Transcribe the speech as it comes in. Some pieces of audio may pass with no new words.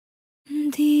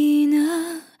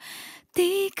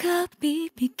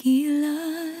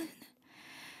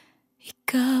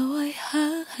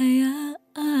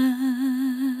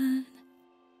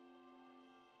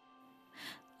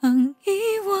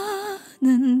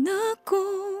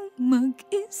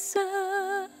pag-asa.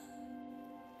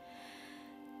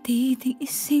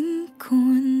 Titiisin ko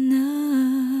na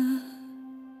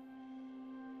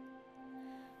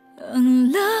ang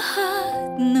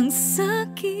lahat ng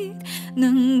sakit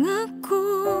ng ako'y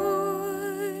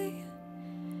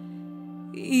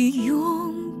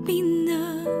iyong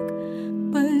pinagpalit.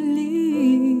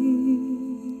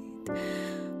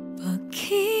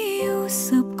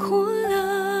 Pakiusap ko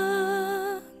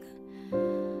lang,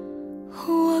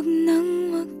 huwag nang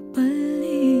magpalit.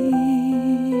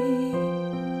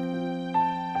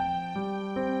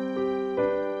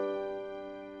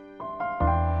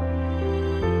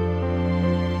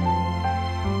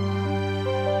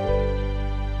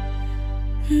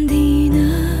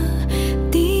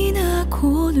 Di na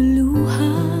ko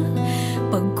luluha,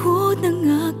 pagod ng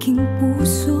aking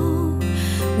puso,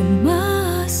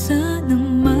 umaasa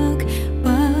ng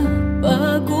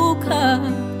magbabago ka.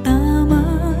 Tama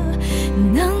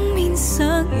nang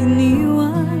minsang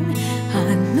iniwan,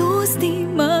 halos di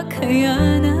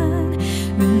makayanan.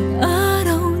 Nung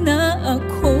araw na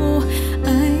ako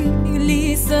ay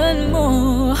nilisan mo.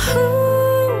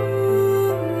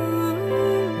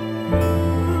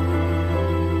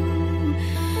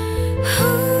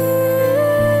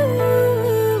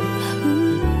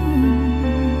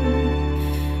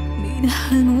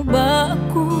 Minahal mo ba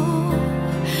ako?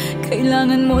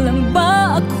 Kailangan mo lang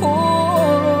ba ako?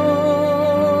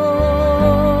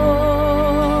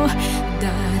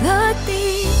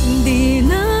 Darating din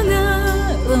ang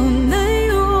araw na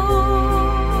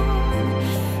yun,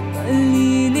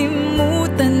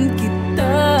 malilimutan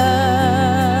kita.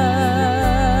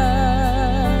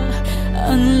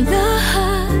 Ang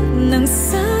lahat ng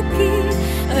sakit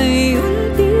ay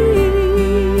unting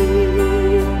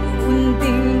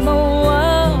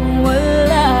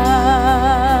mawawala.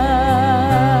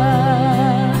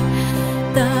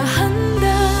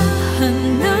 Dahan-dahan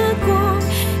akong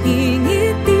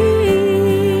ingiti,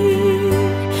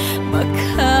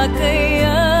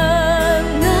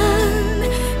 makakayanan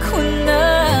ko na.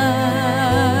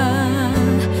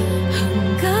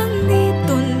 Hanggang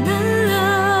dito na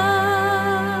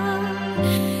lang,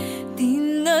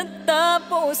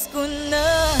 tinatapos ko na.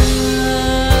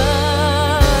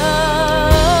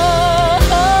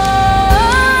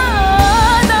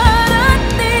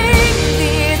 Darating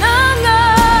din ang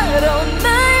araw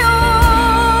na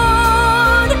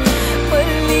yun,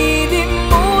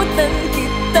 malilimutan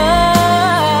kita.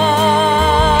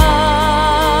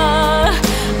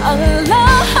 Ang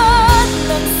lahat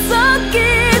ng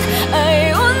sakit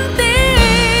ay unting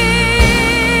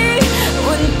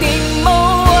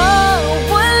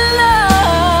mawawala.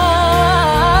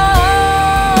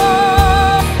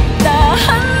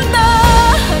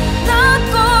 Dahan-dahan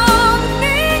akong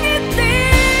ngingiti,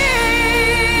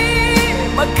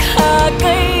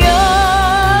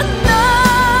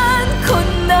 makakayanan ko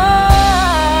na.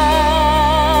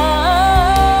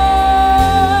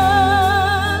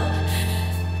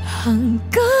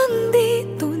 Hanggang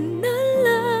dito na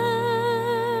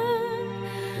lang,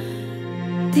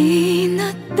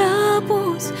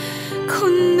 tinatapos ko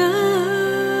na.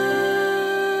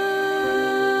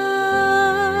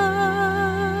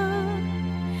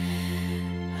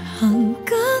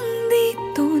 Hanggang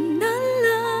dito na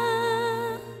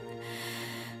lang,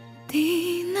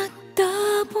 tinatapos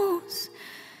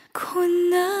ko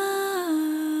na.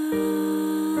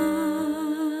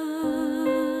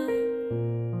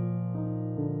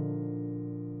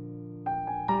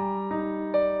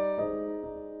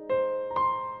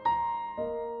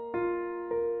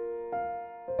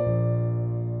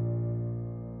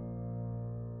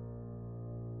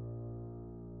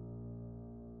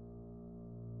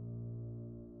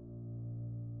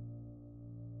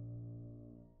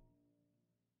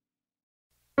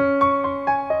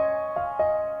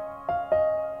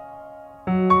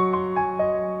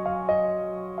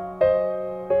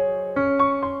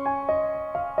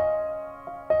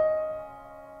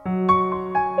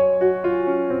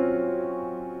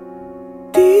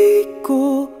 Di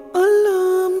ko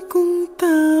alam kung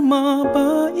tama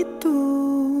ba ito.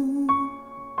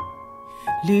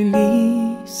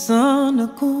 Lilisan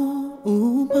ako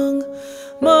upang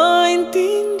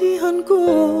maintindihan ko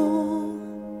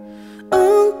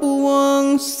ang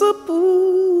puwang sa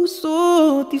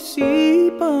puso't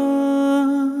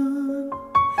isipan.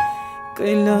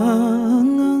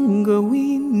 Kailangang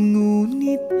gawin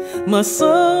ngunit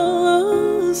masasaktan.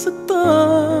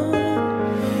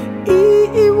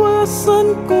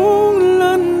 Iiwasan kong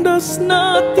landas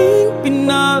nating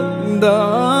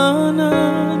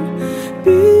pinagdaanan.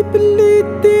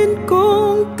 Pipilitin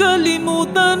kong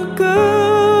kalimutan ka.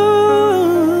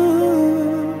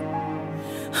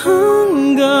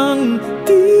 Hanggang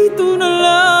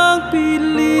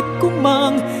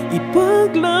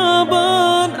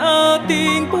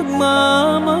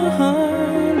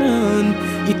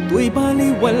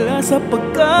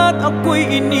sapagkat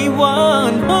ako'y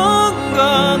iniwan.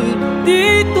 Hanggang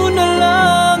dito na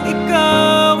lang,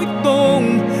 ikaw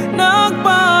itong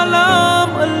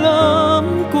nagpaalam.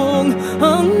 Alam kong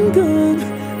hanggang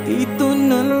dito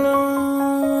na lang.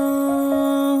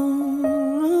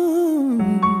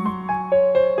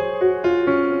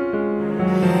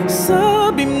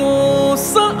 Sabi mo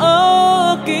sa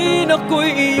akin,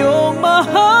 ako'y iyong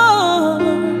mahal.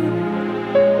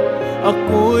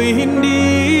 Ako'y hindi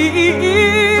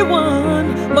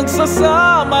iiwan,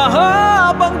 magsasama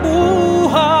habang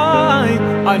buhay.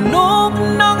 Anong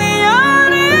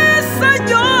nangyari sa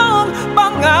iyong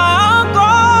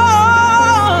pangako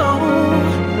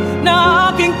na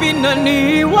aking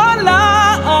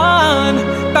pinaniwalaan?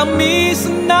 Tamis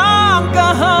ng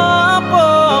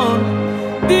kahapon,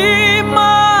 di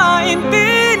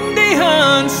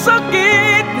maintindihan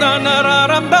sakit na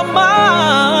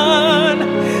nararamdaman.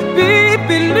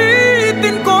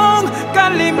 Pipilitin kong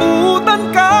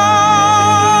kalimutan ka.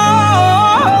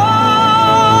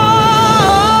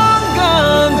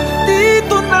 Hanggang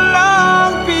dito na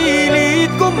lang,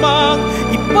 pilit ko mang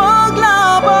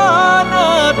ipaglaban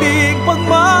ating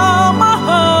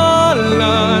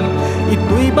pagmamahalan.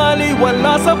 Ito'y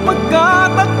baliwala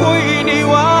sapagkat ako'y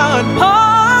iniwan.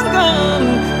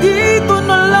 Hanggang dito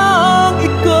na lang,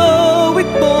 ikaw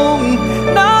itong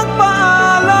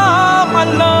nagpaalam.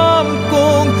 Alam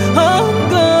kong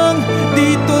hanggang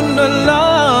dito na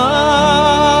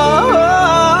lang.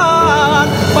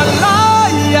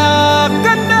 Malaya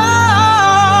ka na,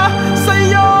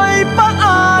 sa'yo'y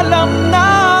paalam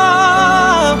na.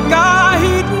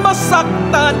 Kahit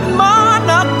masaktan man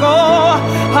ako,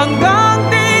 hanggang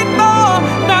dito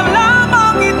na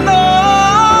lamang ito.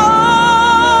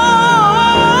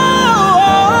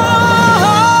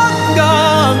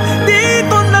 Hanggang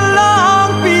dito na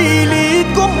lang, pilit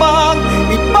ko mang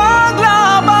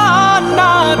ipaglaban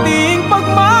nating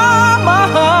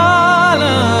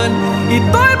pagmamahalan.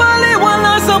 Ito'y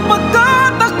baliwala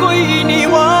sapagkat ako'y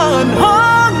iniwan.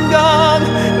 Hanggang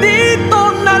dito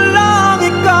na lang,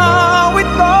 ikaw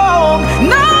itong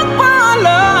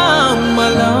nagpaalam.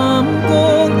 Alam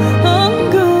kong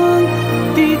hanggang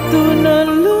dito na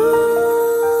lang.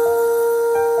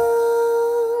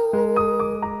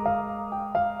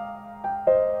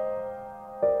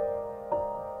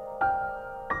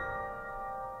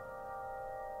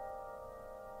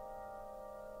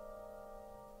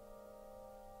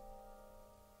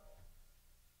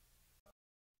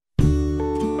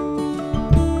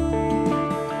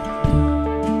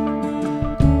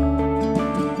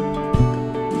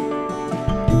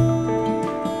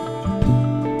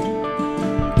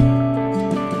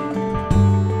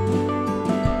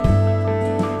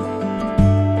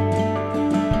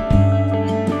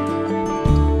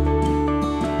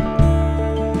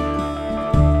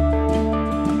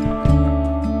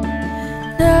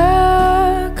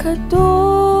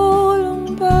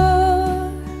 Nakatulong ba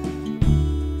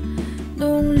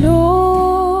nung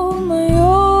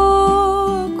lumayo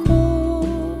ako?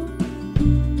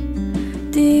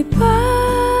 Di ba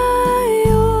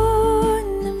yun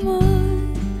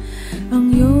naman ang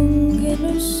iyong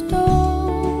ginusto?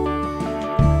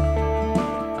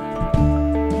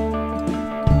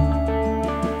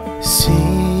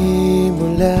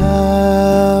 Simula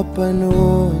pa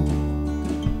noon,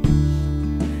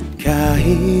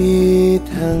 kahit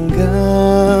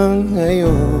hanggang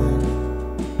ngayon,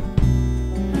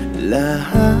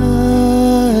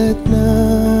 lahat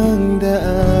ng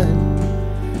daan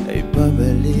ay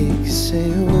pabalik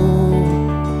sa'yo.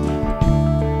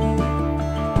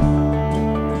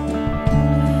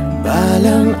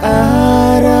 Balang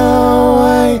araw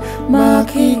ay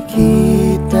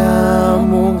makikita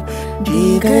mong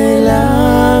di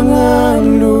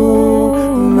kailangang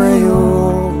lumayo.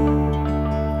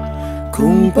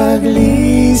 Kung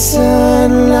paglisan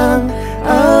lang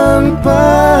ang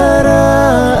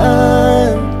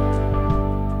paraan,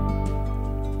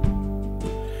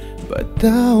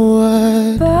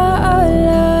 patawad.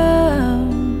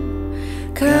 Paalam,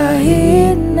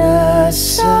 kahit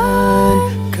nasaan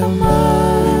ka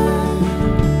man.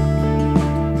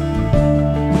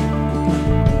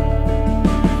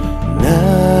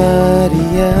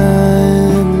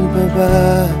 Nariyan pa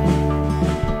ba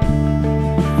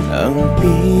ang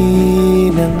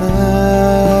pinangarap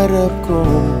ko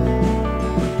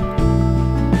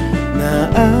na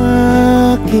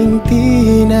aking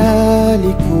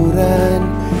tinalikuran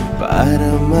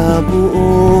para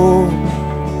mabuo?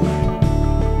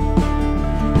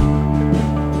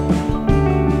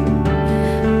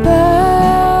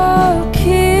 Bakit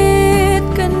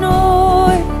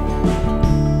ganon?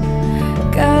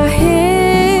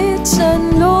 Kahit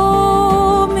saan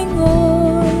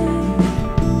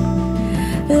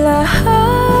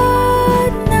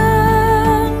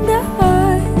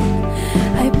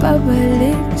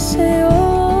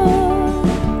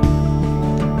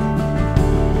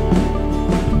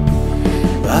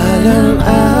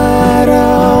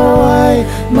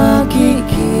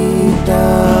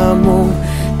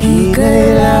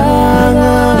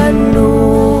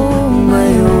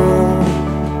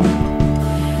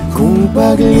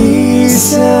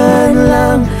paglisan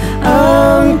lang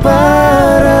ang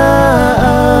paraan.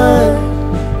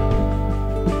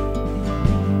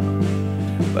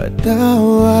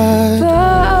 Patawad,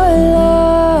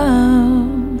 paalam,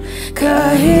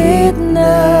 kahit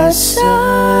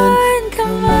nasaan ka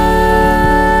man.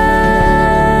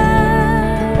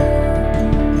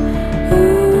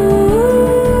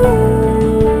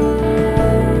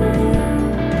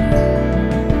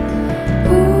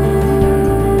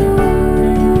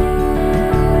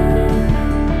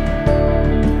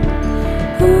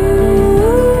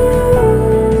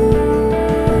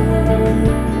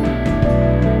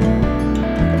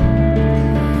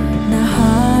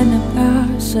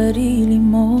 Sarili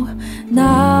mo,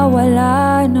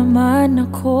 nawala naman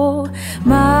ako.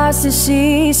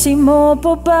 Masisisi mo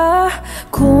pa ba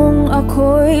kung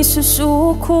ako'y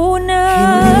susuko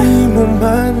na? hindi mo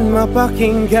man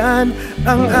mapakinggan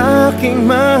ang aking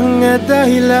mga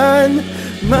dahilan.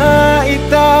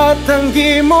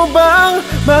 Maitatanggi mo bang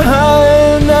mahal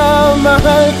na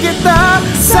mahal kita?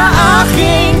 Sa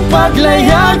aking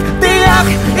paglayag, tiyak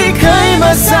ika'y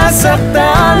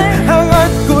masasaktan.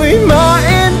 Hangat ko'y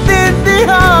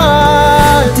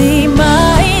maintindihan, Di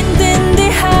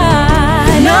maintindihan.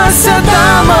 nasa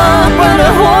tamang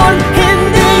panahon,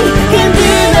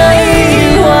 hindi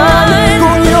naiiwan.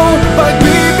 Kung iyong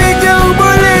pagbibigyan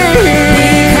muli, Di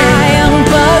kayang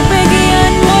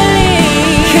pagbigyan muli.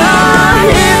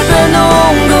 kahit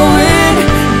anong gawin,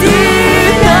 di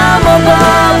na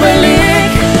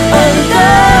mababalik ang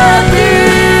dati.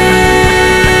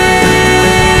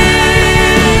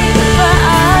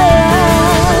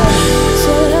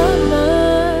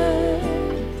 Salamat,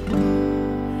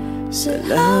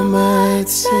 Salamat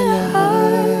sa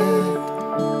lahat.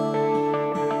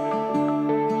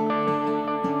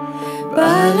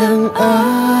 Balang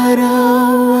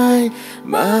araw ay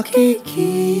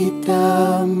makikita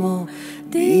mo,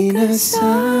 di na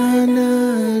sana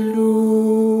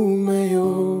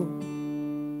lumayo.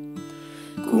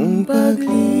 Kung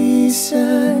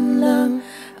paglisan lang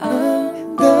ang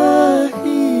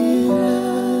dahilan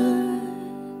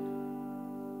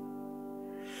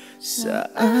sa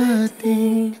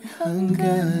ating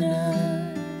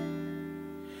hangganan,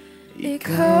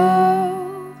 ikaw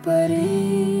pa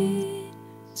rin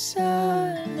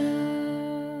sana.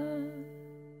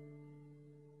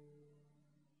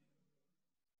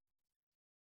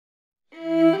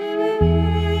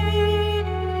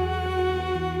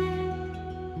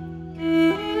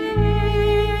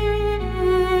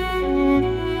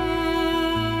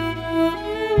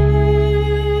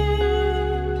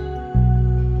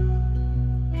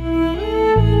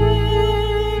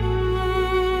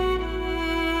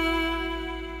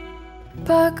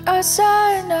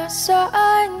 Pag-asa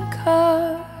nasaan ka?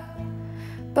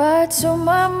 Ba't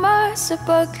sumama sa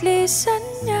paglisan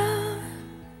niya?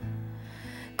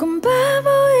 Kung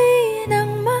babawiin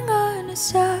ang mga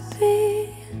nasabi,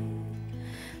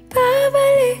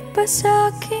 babalik pa sa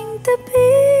aking tabi.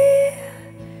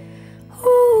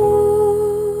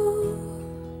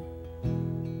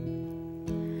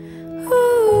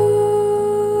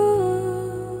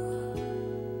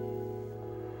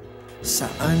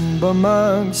 Saan ba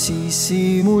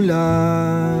magsisimula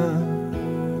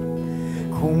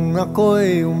kung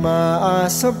ako'y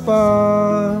umaasa pa?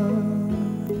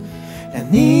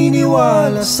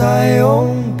 Naniniwala sa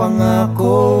iyong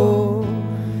pangako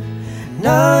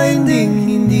na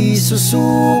hindi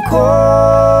susuko.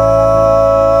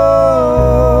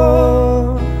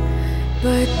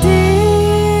 Ba't di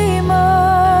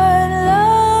man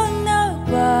lang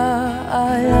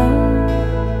nagpaalam?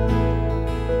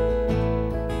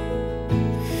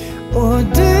 O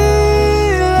di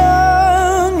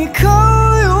lang ikaw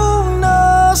yung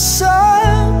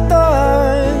nasaktan?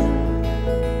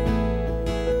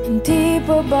 Hindi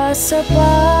pa ba sapat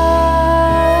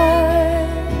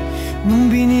nung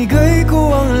binigay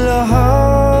ko ang lahat?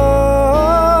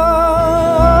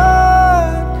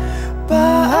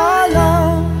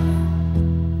 Paalam.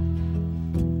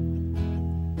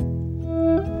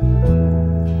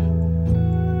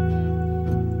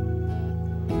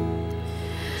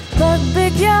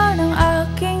 pagbigyan ng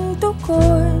aking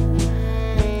tukod?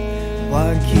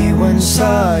 Huwag iwan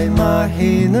sa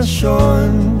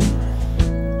imahinasyon.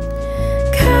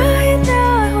 Kahit na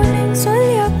huling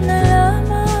sulyap na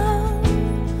lamang,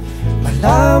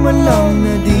 Malaman lang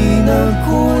na di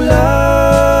nagkulang.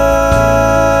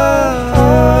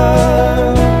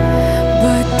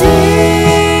 ba't di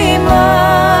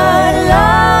man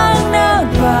lang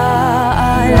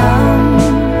nagpaalam?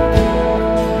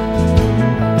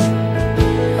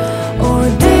 O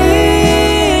di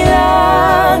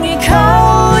lang ikaw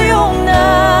yung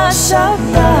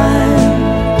nasaktan?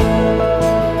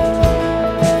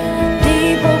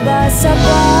 sabay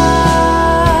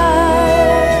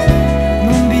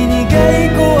nung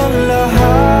binigay ko ang lahat.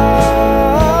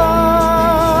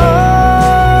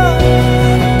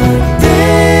 Di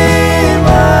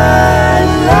man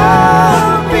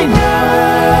lang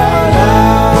pinalam,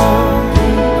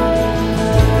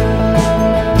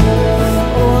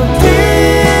 o di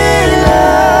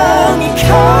lang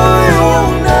ikaw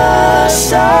yung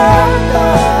nasaktan.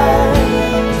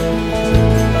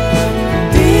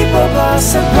 Di pa ba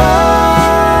sapat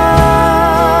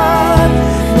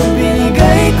nung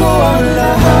binigay ko ang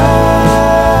lahat?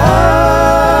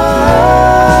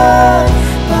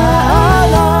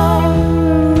 Paalam,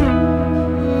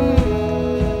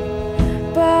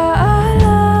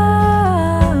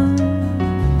 paalam,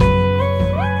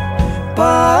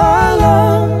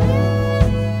 paalam,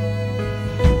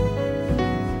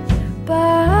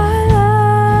 paalam,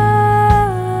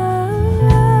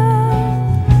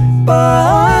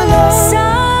 paalam, Sa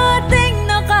ating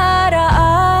nakaraan,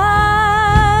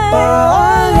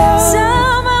 paalam, sa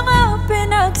mga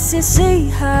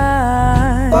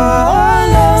pinagsisihan,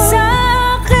 paalam, sa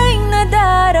aking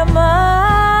nadarama,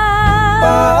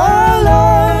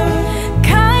 paalam,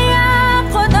 kaya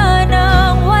ko na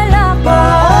nang wala ka.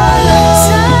 paalam,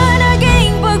 Sa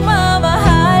naging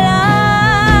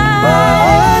pagmamahalan,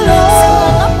 paalam, sa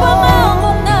mga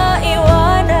pangakong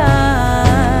naiwanan,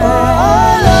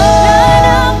 paalam,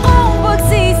 na akong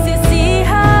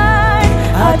pagsisisihan,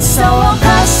 at sa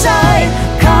wakas ay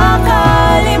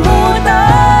kakalimutan.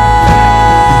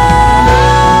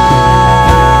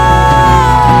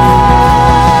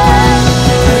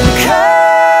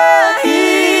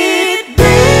 Kahit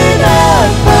di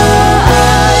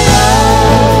nagpaalam,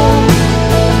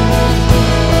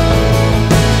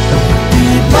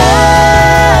 di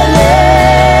bale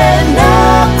na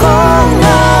kung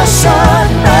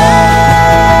nasaktan,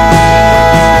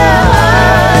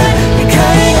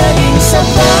 ika'y naging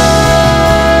sabay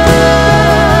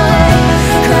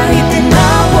kahit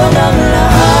tinawag ang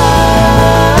lahat.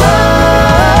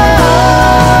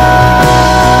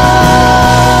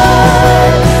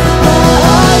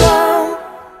 Paalam,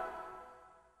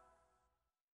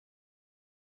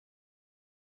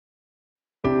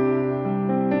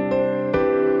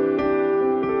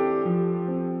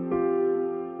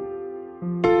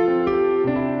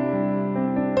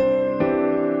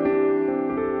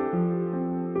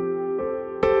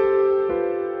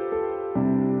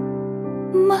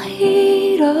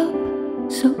 mahirap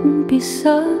sa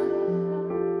umpisa,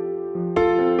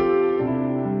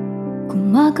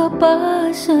 kumaga pa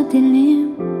sa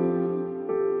dilim,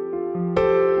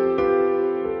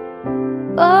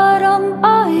 parang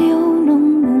ayaw nang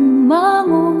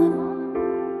bumangon.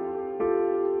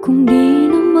 Kung di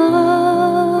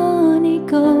naman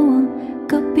ikaw ang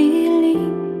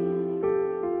kapiling,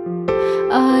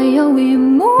 ayaw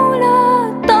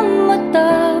imulat ang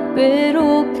mata,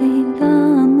 pero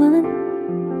kailangan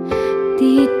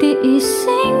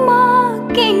titiising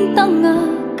maging tanga,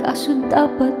 kaso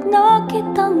dapat na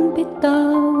kitang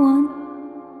bitawan.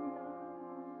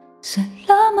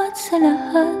 Salamat sa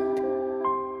lahat,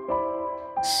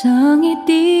 sa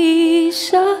ngiti,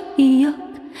 sa iyak,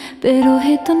 pero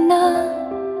heto na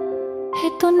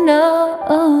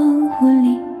ang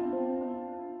huli.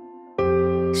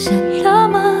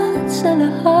 Salamat sa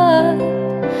lahat,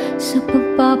 sa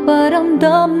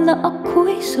pagpaparamdam na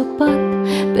ako'y sapat,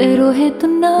 pero heto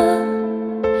na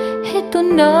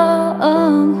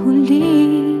ang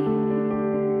huli.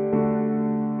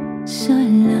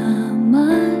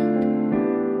 Salamat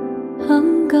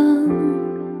hanggang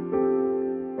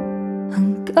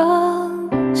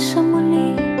sa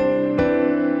muli.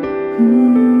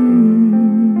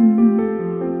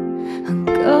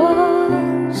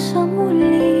 Hanggang sa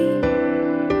muli.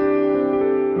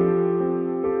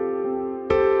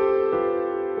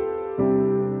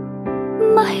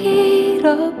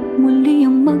 Mahirap muli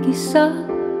ang mag-isa,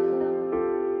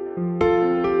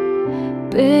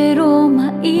 pero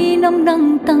mainam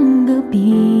nang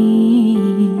tanggapin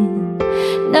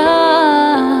na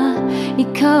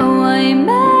ikaw ay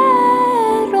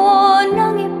meron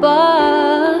ng iba.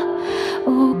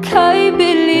 O kay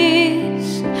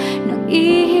bilis ng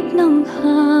ihip ng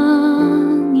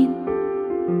hangin,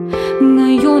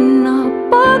 ngayon na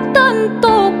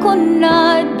pagtanto ko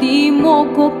na di mo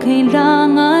ko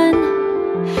kailangan.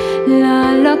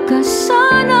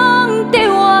 Lalakasan ang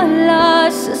tiwala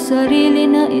sa sarili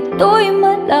na ito'y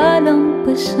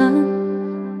malalampasan.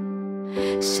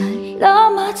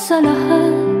 Salamat sa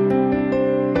lahat,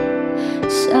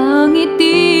 sa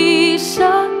ngiti,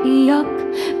 sa iyak,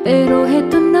 pero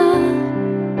heto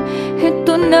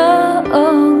na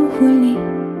ang huli.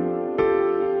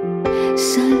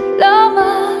 Salamat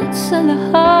sa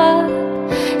lahat,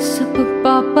 sa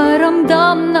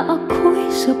pagpaparamdam na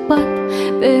ako'y sapat.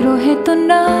 Pero heto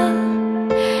na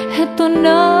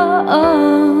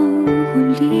ang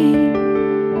huli.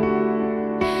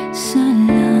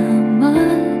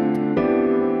 Salamat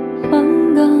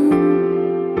hanggang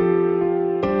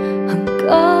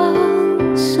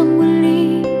sa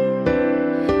muli.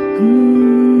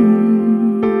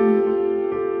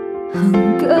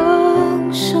 Hanggang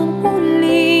sa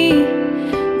muli.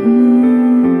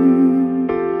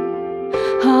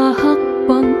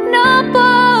 Hahakbang na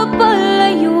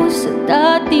papalayo sa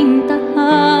dating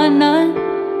tahanan.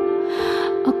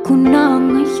 Ako na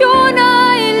ngayon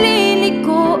ay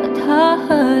liliko at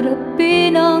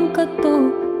haharapin ang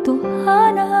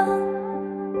katotohanan.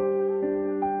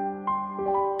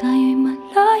 Tayo'y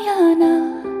malaya na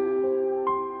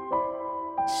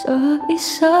sa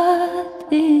isa't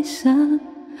isa.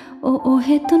 Oo,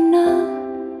 heto na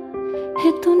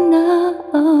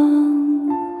ang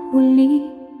huli.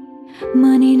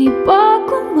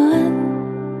 Maninibago man,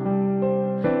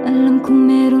 alam kong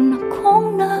meron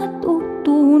akong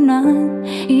natutunan.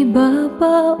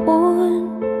 Ibabaon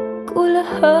ko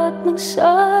lahat ng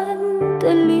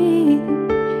sandali.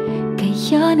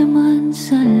 Kaya naman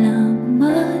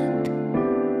salamat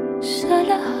sa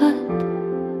lahat.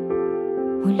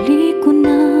 Huli ko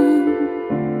ng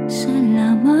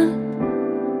salamat.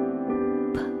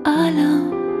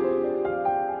 Paalam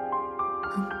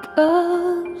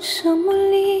hanggang sa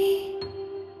muli.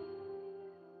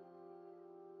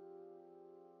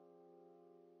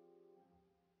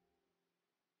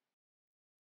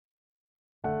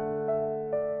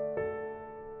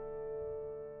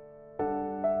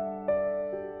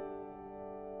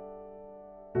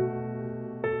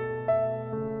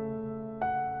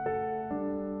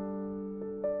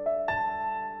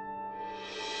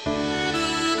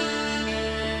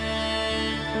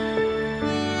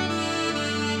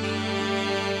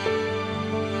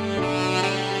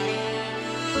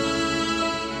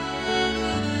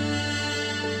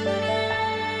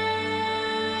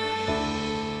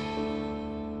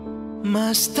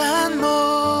 Masdan mo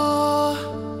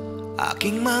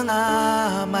aking mga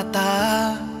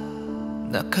mata,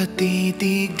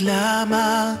 nakatitig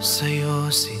lamang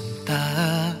sa'yo,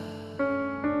 sinta.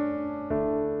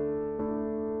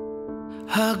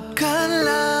 Hagkan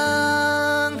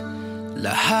lang,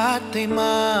 lahat ay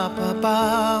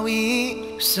mapapawi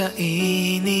sa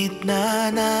init na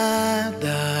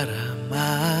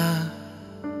nadarama.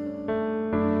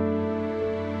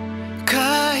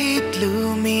 Kahit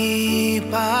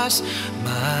lumipas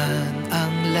man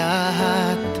ang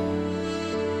lahat,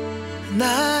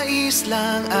 nais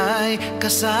lang ay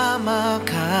kasama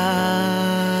ka.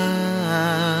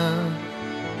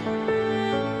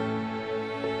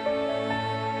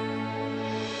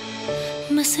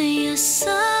 Masaya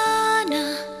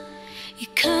sana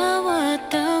ikaw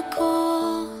at ako.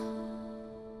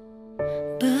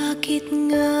 Bakit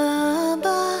nga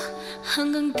ba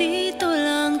hanggang dito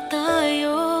lang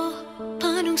tayo?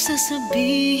 Paanong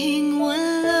sasabihin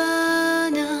wala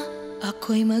na?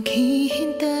 Ako'y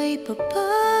maghihintay pa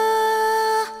ba?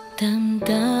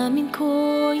 Damdamin ko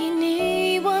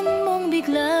iniwan mong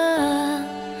bigla.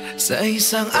 Sa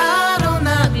isang araw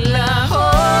naglaho,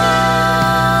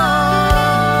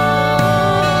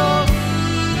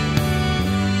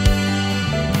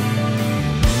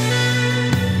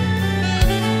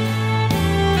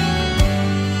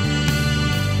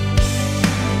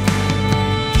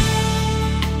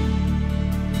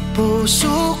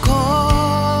 puso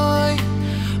ko'y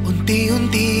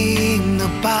unti-unting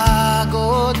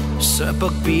napagod sa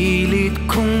pagpilit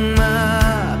kong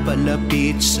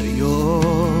mapalapit sa'yo.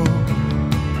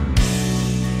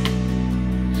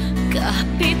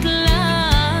 Kapit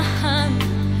lang,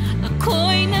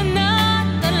 ako'y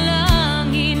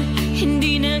nanatalangin,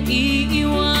 hindi na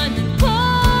iiwanan pa.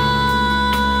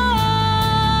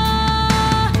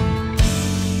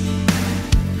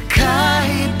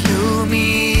 Kahit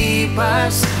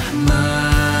lumipas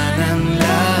man ang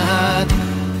lahat,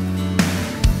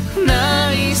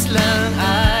 nais lang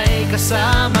ay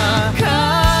kasama ka.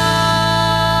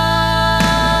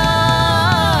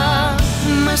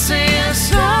 Masaya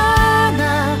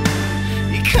sana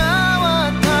ikaw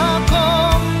at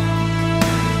ako.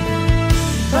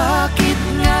 Bakit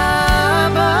nga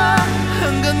ba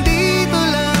hanggang dito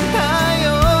lang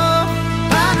tayo?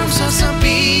 Paano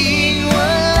sasabihin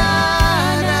wala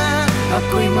na?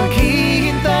 Ako'y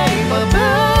maghihintay pa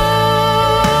ba?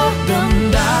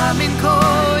 Damdamin ko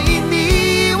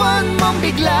iniwan mong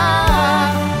bigla.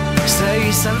 Sa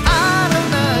isang araw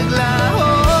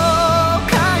naglaho,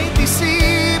 kahit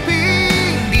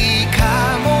isipin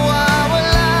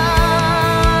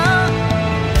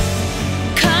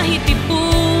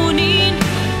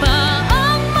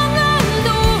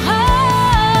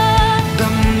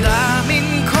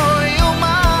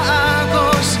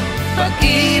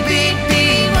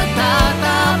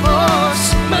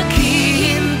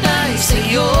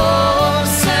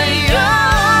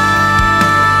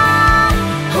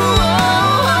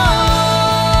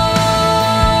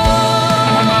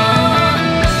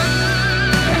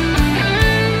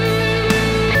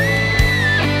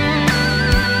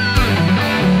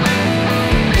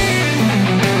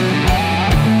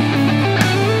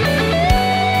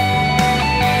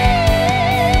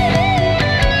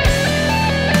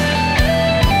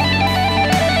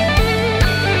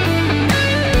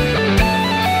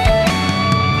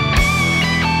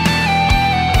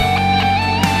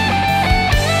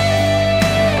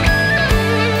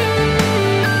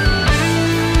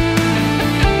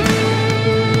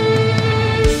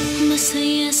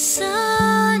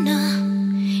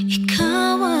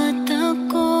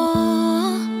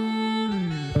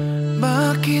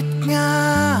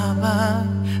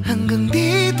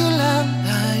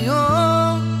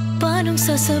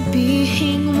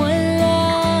Sasabihin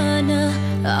wala na,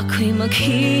 ako'y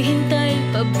maghihintay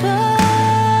pa ba?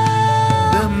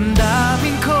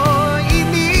 Damdamin ko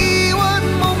iniwan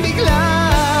mong bigla.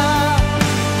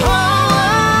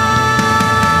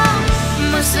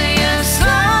 Masaya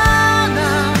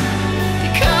sana di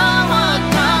ka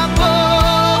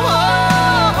matapos.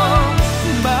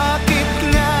 Bakit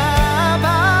nga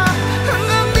ba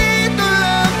hanggang dito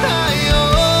lang tayo?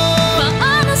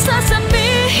 Paano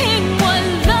sasabihin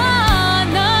wala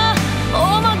na,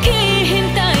 o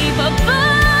maghihintay pa ba?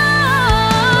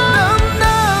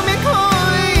 Damdamin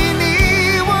ko'y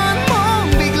iniwan mong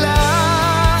bigla.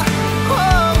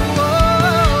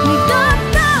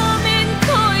 Damdamin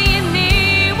ko'y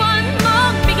iniwan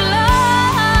mong bigla.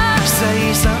 Sa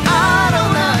isang araw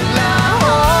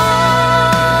naglaho.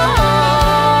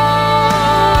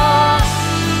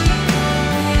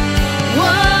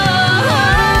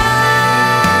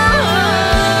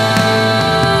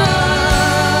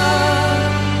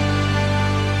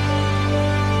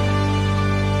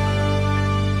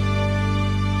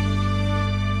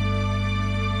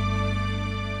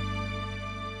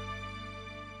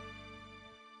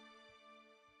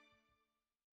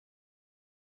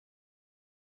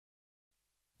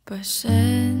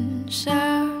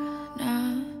 Pasensya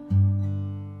na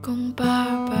kung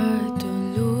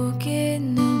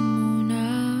papatulugin na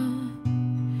muna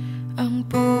ang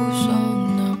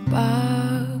pusong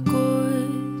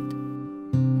napagod,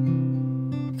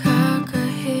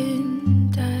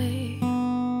 kakahintay.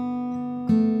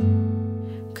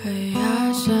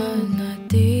 Kaya sa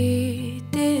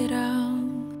natitirang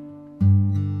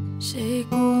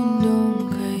segundong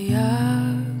kaya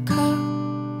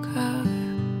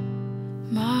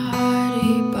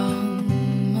maaari bang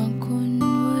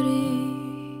magkunwari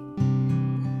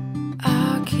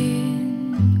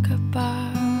akin ka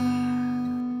pa?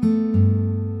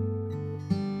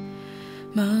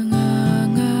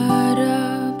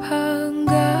 Mangangarap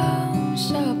hanggang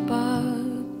sa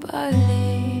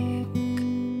pagbalik,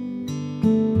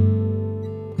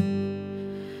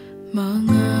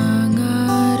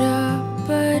 mangangarap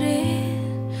pa rin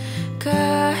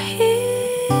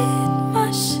kahit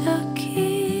masakit.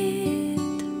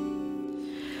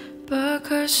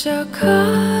 Baka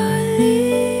sakali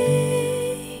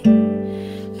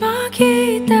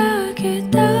makita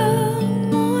kitang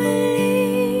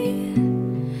muli,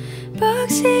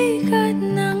 pagsikat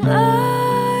ng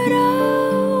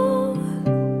araw,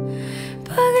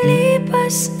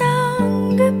 paglipas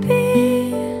ng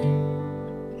gabi.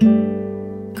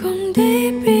 Kung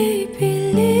di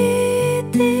pipilitin,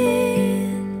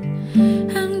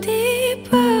 ang di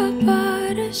pa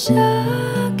para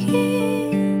sa'kin.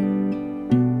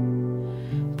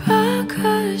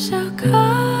 Baka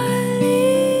sakali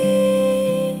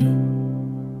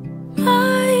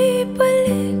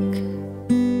maibalik,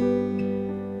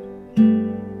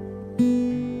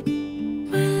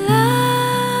 malaya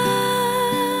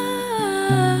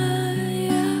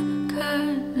ka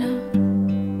na.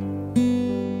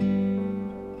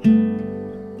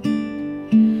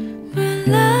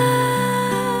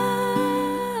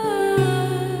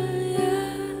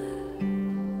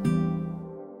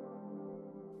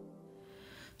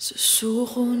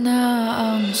 Susuko na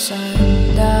ang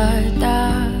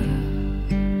sandata,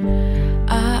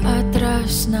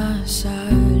 aatras na sa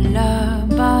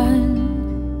laban.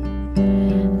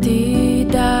 Di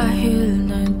dahil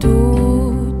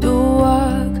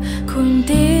naduduwag,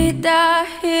 kundi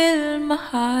dahil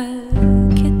mahal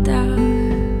kita.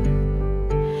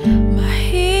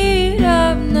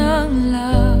 Mahirap ng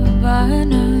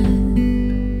labanan,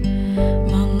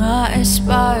 mga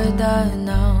espada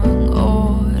ng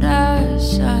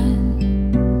orasan.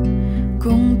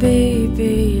 Kung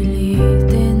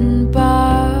pipilitin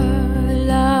pa,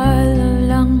 lalo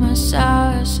lang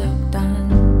masasaktan.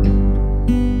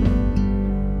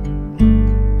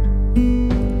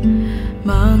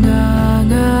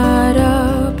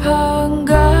 Mangangarap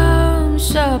hanggang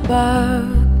sa pagbalik,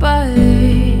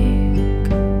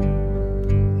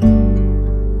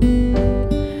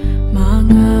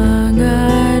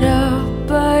 mangangarap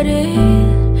pa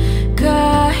rin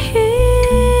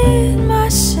kahit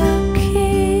masakit.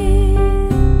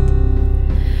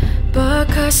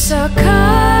 Baka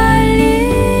sakali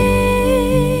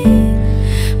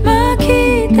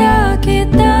makita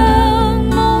kitang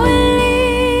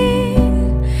muli,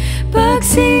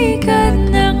 pagsikat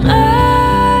ng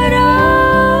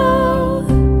araw,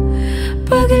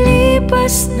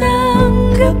 paglipas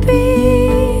ng gabi.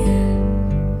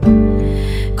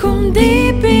 Kung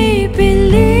di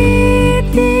pipilitin,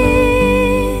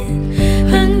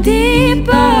 ang di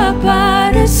pa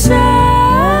para sa'kin.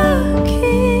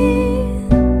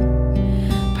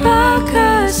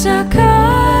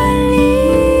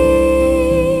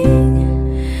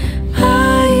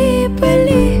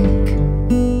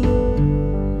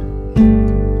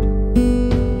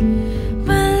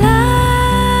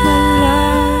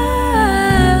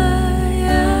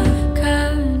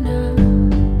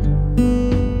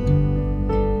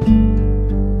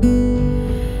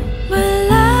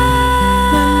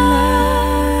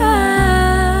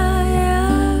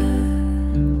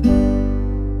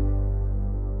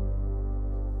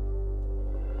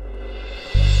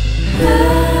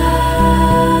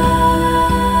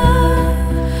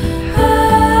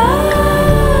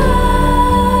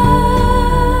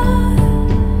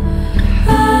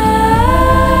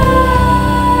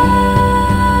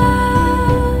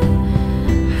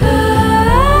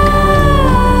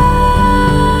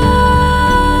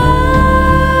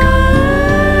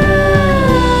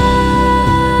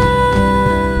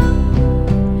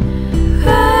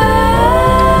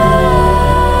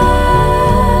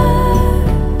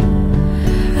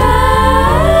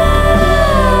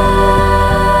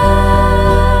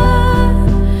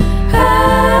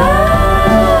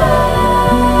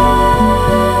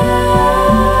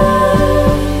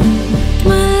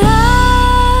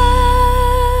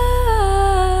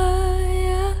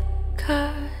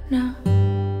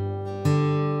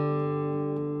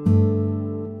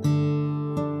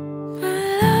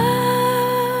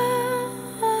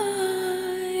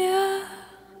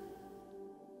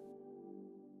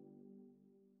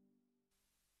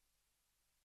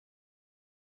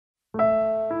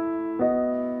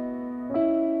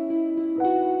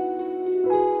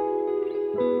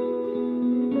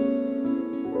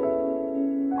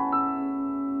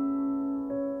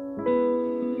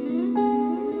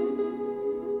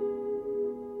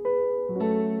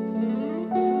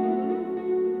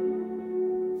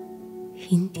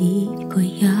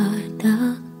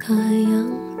 kita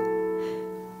kayang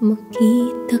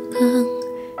makita kang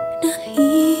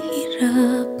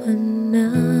nahihirapan na.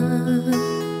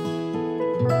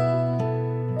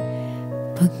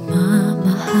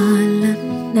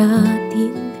 Pagmamahalan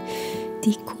natin,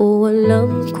 di ko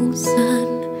alam kung saan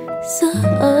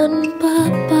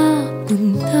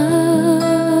papapunta.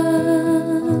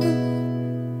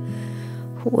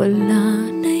 Wala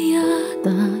na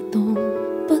yata tong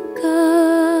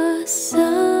pag-asa.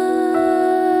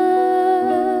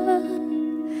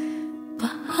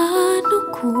 Paano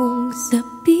kung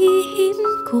sabihin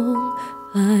kong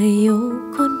ayaw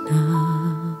ko na?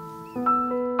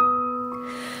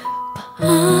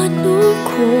 Paano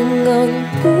kung ang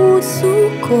puso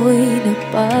ko'y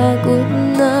napagod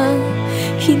na?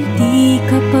 Hindi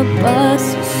ka pa ba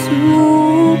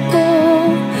susuko?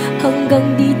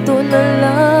 Hanggang dito na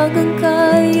lang ang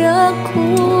kaya ko.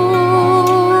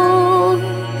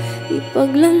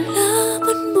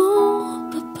 Ipaglalaban mo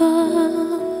pa ba?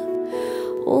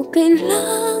 O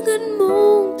kailangan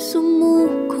mong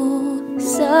sumuko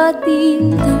sa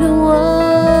ating dalawa?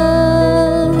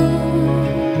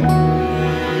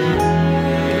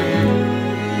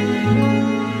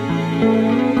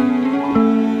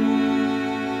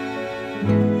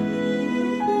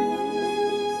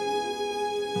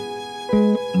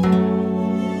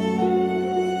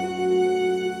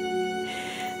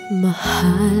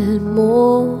 Mahal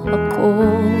mo ako,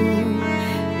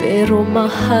 pero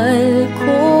mahal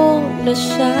ko na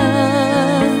siya.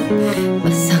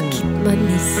 Masakit man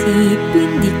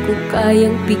isipin, di ko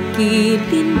kayang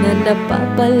pigilin na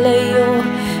napapalayo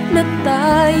na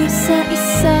tayo sa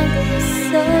isa't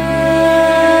isa.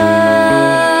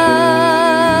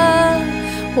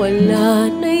 Wala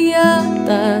na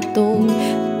yata tong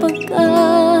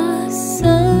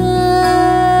pag-asa.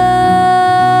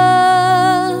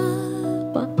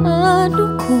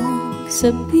 Paano kung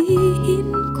sabihin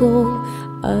kong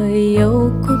ayaw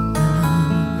ko na?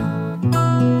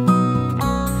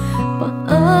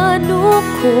 Paano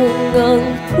kung ang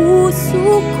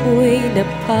puso ko'y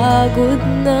napagod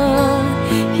na?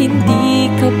 Hindi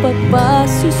ka pa ba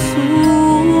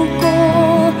susuko?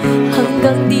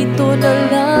 Hanggang dito na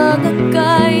lang ang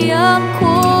kaya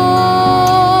ko.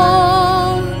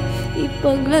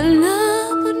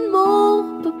 Ipaglalaban mo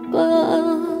pa ba?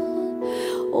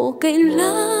 O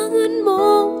kailangan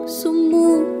mong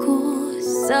sumuko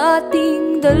sa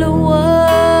ating dalawa?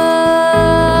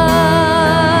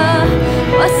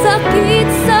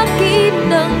 Masakit-sakit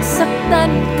nang saktan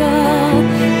ka,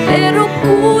 pero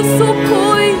puso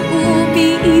ko'y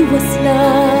umiiwas na.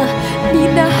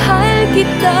 Minahal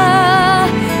kita,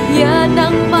 yan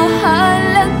ang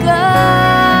mahalaga.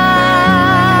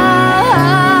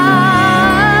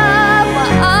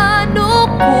 Paano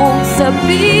kung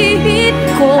sabihin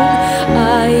kong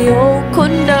ayaw ko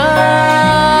na?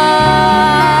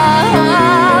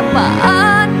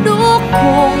 Paano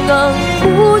kung ang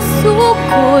puso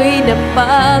ko'y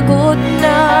napagod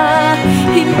na?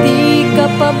 Hindi ka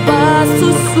pa ba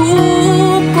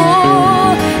susuko?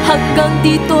 Hanggang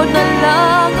dito na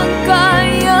lang ang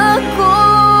kaya ko.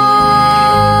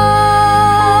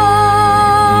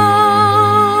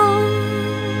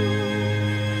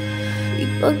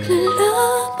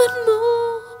 Ipaglalaban mo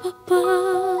pa ba?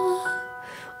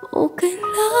 O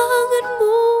kailangan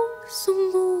mong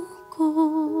sumuko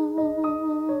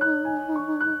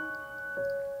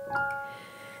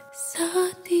sa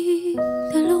ating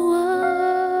dalawa?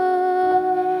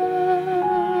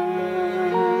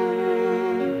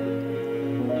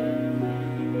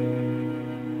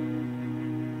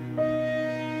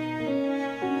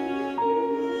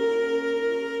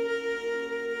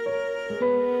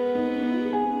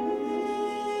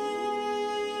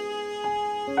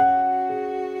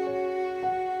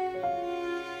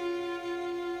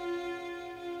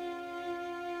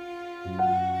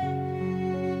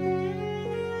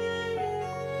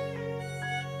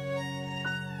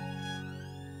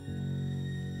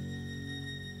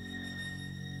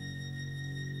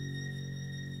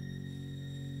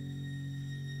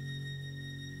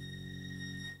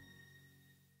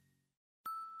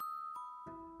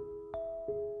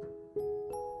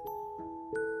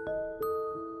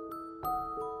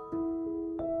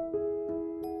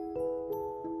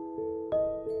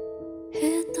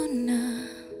 Heto na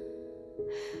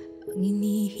ang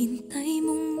hinihintay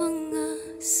mong mga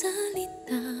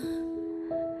salita.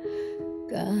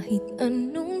 Kahit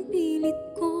anong pilit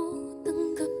ko,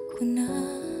 tanggap ko na.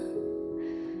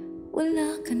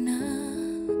 Wala ka na,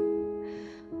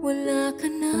 wala ka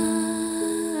na.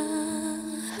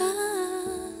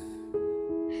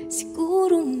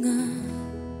 Siguro nga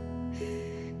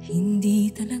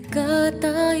hindi talaga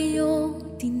tayo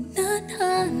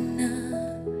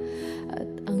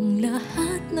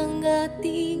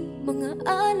mga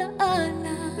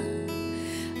alaala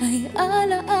ay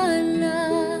alaala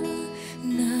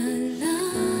na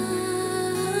lang.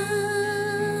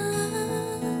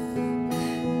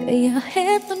 Kaya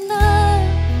heto na,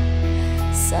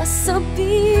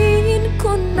 sasabihin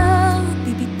ko na,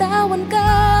 bibitawan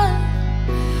ka.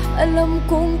 Alam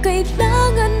kong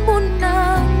kailangan mo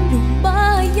nang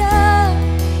lumaya,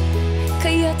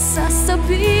 kaya't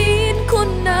sasabihin ko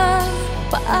na,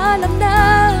 paalam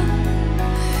na.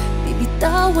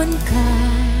 Bibitawan ka,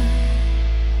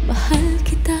 mahal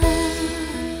kita.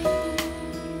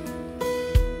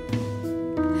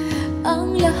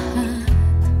 Ang lahat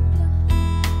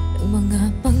ng mga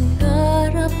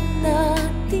pangarap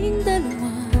nating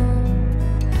dalawa,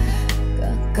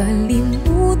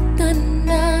 kakalimutan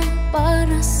na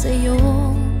para sa'yo.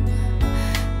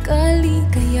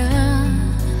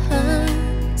 Kaligayahan,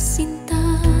 sinta.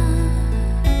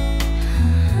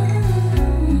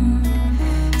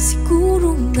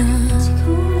 Siguro nga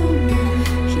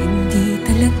hindi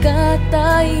talaga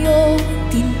tayo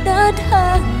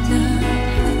tinadhana,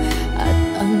 at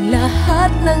ang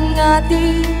lahat ng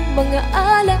ating mga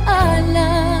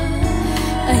alaala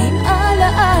ay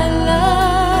alaala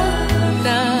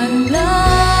na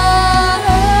lang.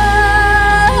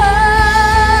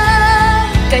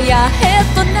 Kaya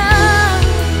heto na,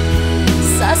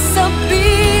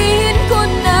 sasabihin ko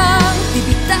na,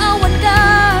 bibitawan ka.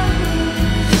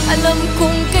 Alam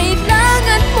kong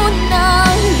kailangan mo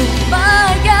nang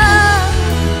lumaya,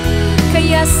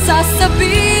 kaya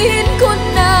sasabihin ko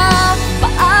na,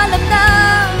 paalam na.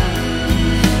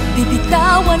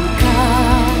 Bibitawan ka,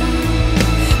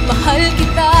 mahal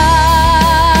kita.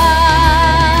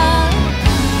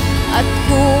 At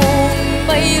kung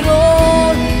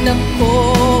mayroon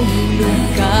akong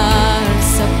lugar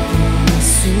sa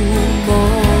puso mo,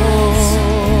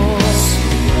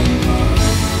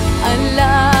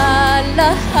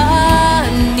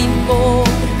 alalahanin mo,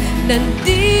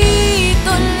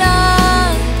 nandito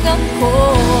lang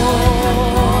ako.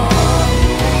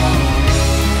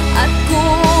 At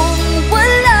kung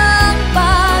walang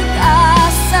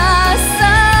pag-asa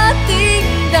sa ating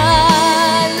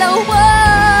dalawa,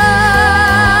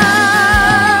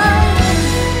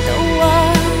 nawa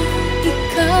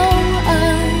ikaw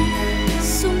ay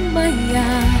sumaya.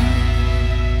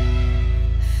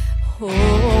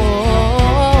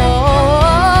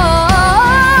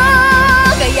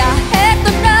 Kaya heto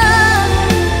na,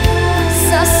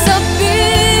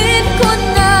 sasabihin ko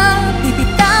na,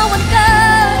 bibitawan ka.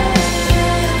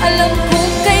 Alam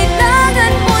kong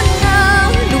kailangan mo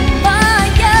nang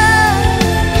lumaya,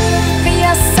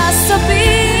 kaya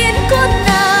sasabihin ko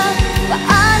na,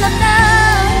 paalam na.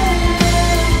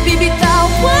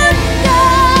 Bibitawan ka,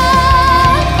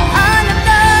 paalam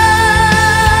na.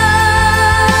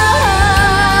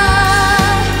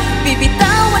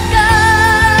 Bibitawan ka,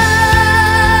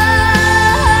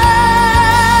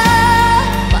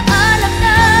 paalam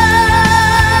na.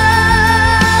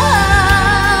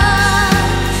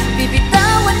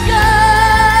 Bibitawan ka,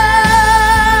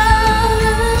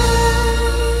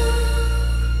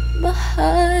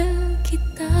 mahal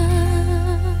kita.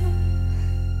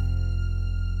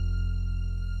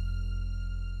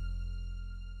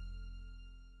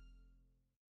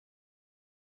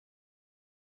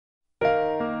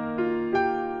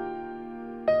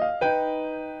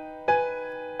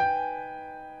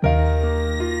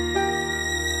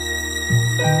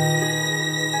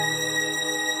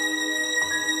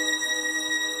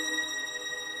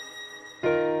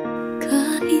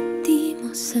 Kahit di mo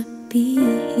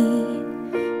sabihin,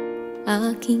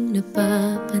 aking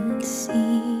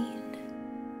napapansin,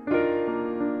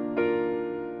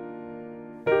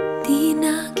 di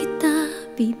na kita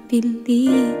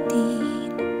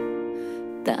pipilitin,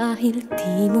 dahil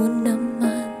di mo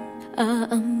naman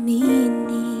aaminin.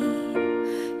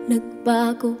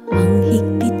 Nagbago ang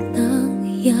higpit ng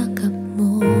yakap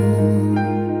mo,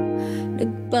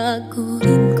 nagbago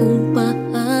rin kung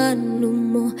paano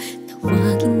mo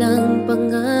tawagin ang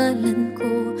pangalan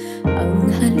ko. Ang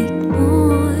halik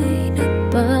mo'y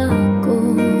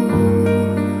nagbago,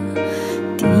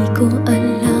 di ko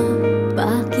alam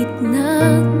bakit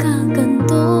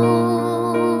nagkaganto.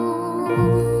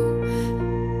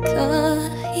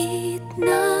 Kahit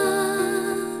na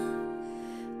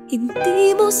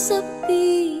hindi mo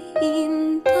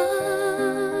sabihin pa,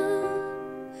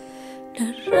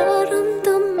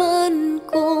 nararamdaman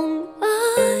kong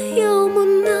ayaw mo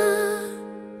na,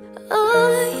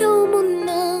 ayaw mo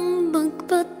nang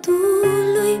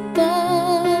magpatuloy pa.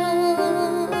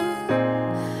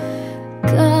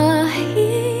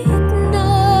 Kahit na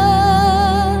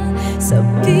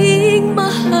sabing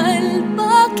mahal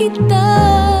pa kita,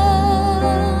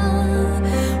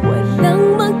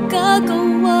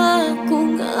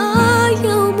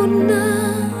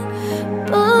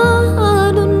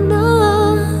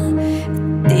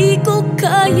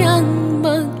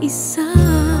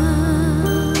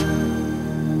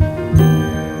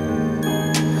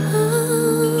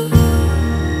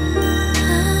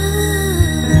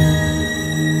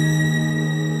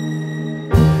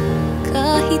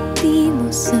 kahit di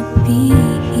mo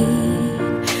sabihin,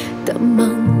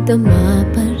 damang-dama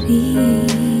pa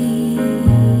rin.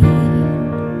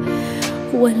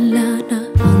 Wala na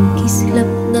ang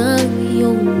kislap ng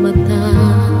iyong mata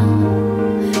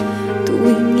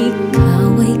tuwing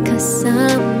ikaw ay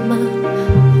kasama.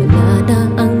 Wala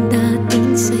na ang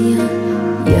dating saya,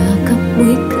 yakap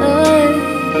mo'y kay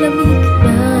lamig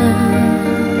na.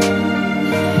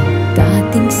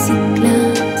 Dating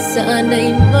sigla,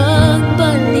 sana'y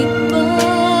magbalik pa.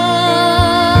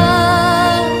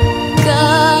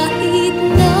 Kahit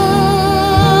na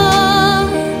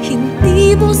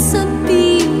hindi mo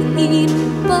sabihin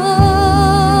pa,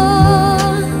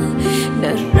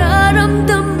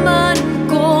 nararamdaman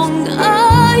kong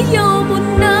ayaw mo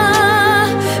na.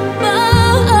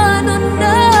 Paano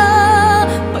na,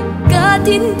 pagkat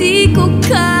hindi ko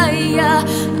kaya,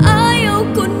 ayaw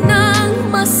ko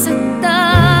nang masaktan.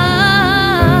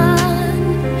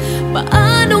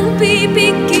 Paanong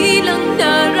pipigil ang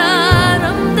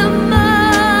nararamdaman?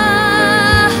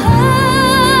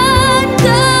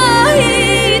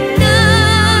 Kahit na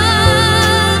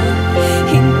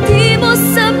hindi mo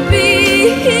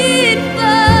sabihin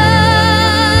pa,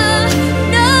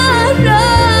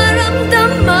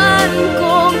 nararamdaman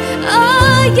kong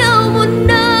ayaw mo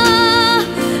na.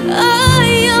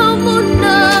 Ayaw mo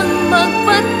nang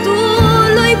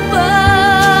magpatuloy pa.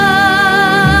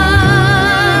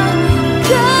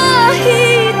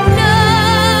 Kahit na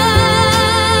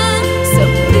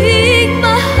sabing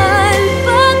mahal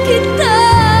pa kita,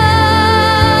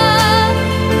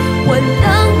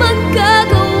 walang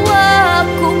magagawa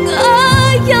kung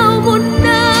ayaw mo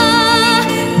na.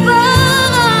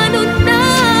 Paano na,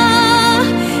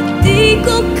 di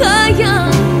ko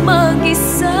kayang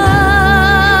mag-isa.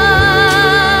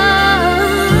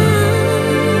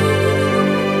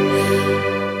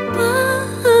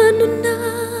 Paano na,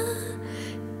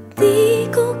 di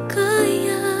ko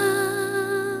kayang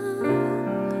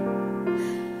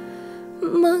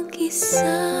mag-isa.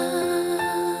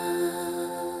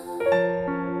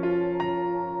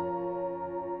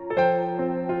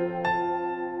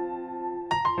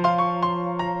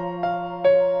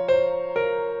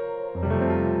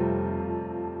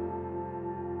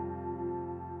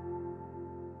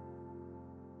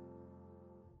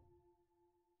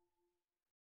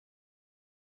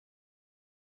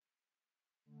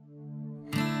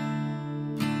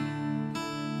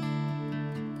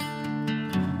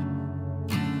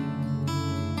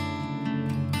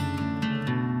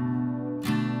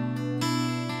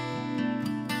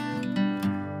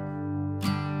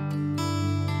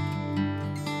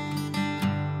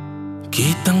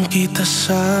 Kitang-kita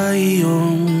sa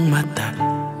iyong mata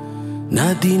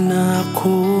na di na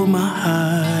ako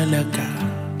mahalaga.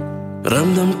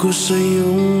 Ramdam ko sa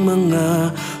iyong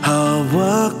mga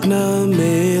hawak na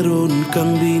meron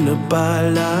kang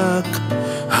binabalak.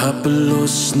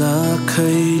 Hapelos na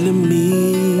kay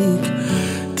lamig,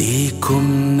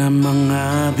 tikom na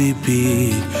mga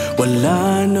bibig.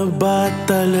 Wala na ba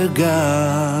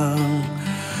talagang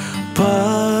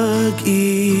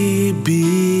pag-ibig?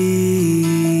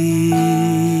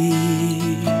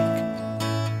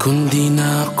 Kung di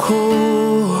na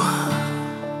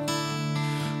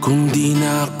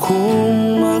ako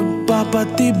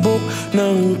magpapatibok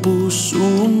ng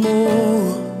puso mo,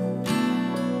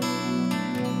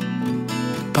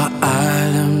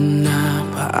 paalam na,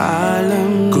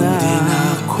 paalam na.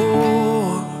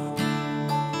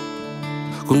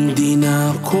 Kung di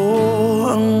na ako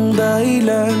ang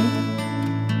dahilan,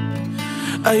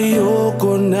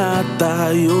 ayoko na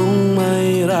tayong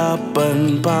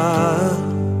mahirapan pa.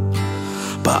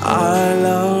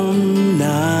 Paalam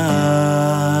na.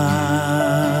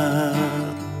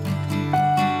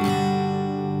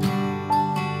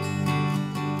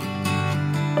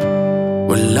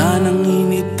 Wala nang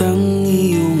init ang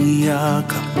iyong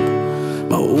yakap,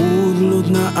 mauglod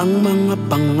na ang mga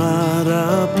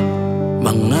pangarap.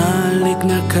 Mangalik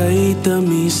na kay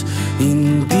tamis,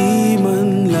 hindi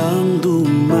man lang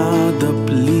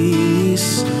dumadaplis.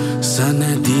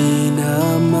 Sana di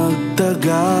na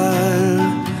magtagal,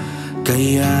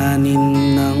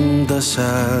 kayanin ng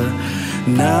dasal.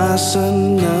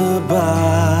 Nasaan na ba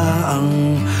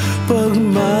ang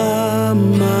pagmamahal?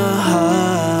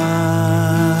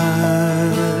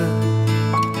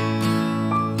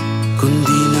 Kung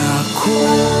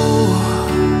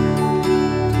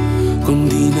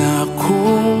di na ako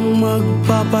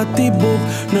magpapatibok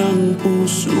ng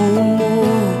puso mo,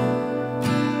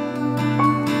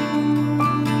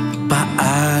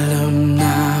 paalam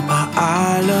na,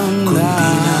 paalam na.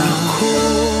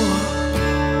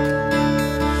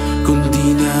 Kung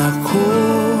di na ako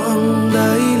ang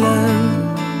dahilan,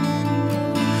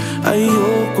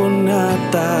 Ayoko na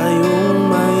tayong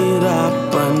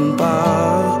mahirapan pa.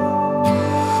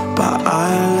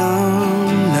 Paalam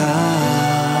na.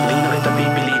 Hindi na kita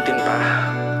pipilitin pa.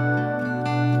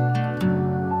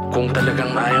 Kung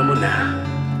talagang ayaw mo na,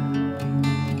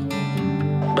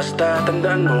 basta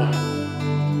tandaan mo,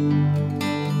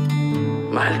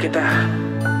 mahal kita.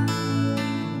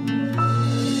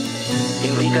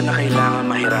 Hindi ka na kailangan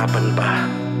mahirapan pa.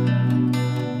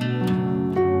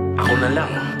 Ako na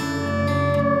lang.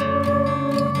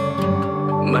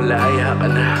 Malaya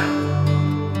ka na.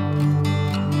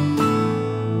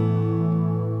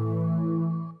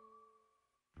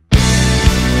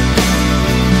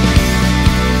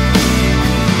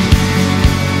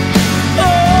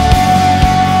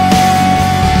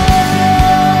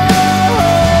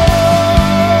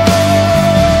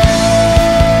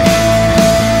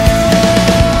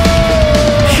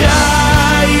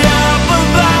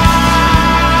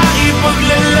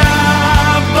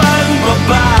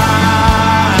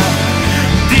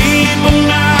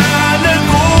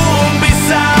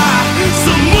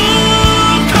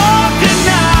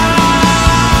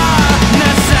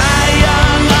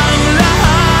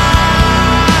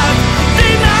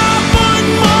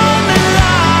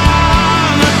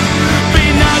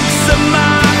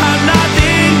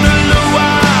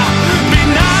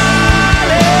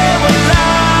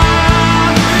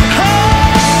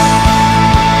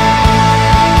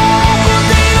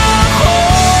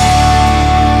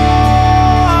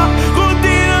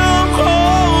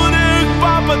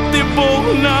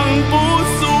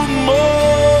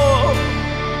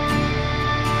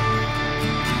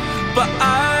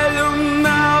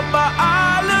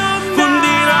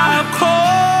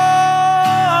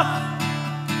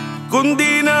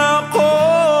 Kundi na ako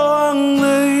ang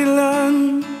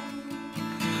dahilan.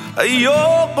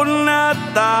 Ayoko na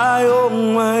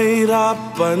tayong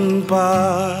mahirapan pa.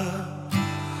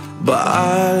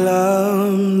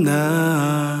 Paalam na.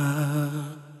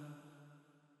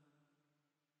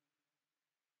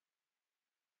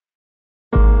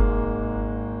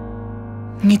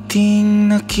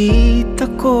 Ngiting nakita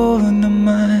ko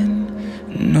naman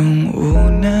nung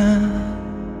una.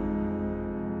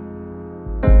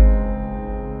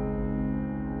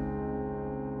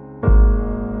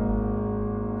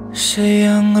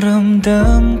 Sayang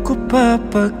ramdam ko pa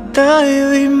pag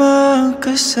tayo'y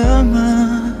magkasama.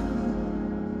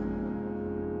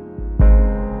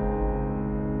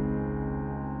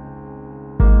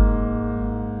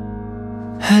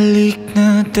 Halik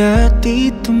na dati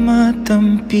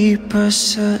tumatampi pa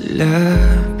sa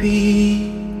labi.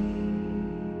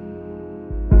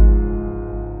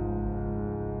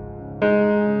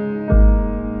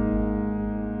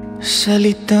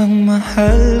 Salitang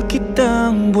mahal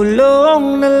kitang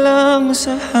bulong na lang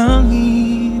sa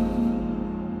hangin.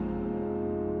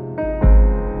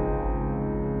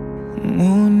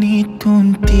 Ngunit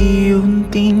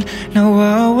unti-unting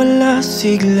nawawala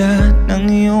sigla ng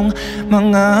iyong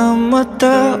mga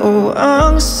mata. O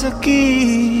ang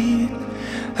sakit,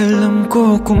 alam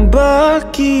ko kung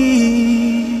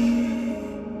bakit.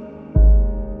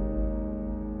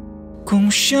 Kung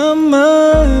siya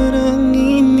man ang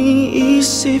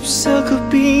iniisip sa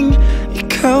gabing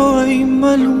ikaw ay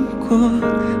malungkot,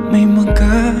 may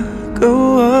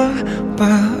magagawa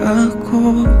pa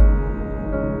ako.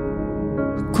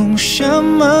 Kung siya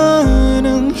man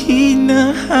ang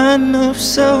hinahanap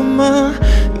sa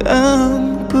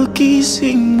umagang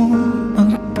pagising mo,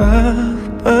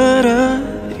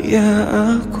 magpaparaya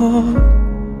ako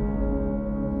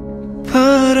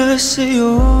para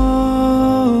sa'yo.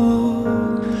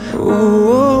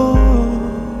 Oh,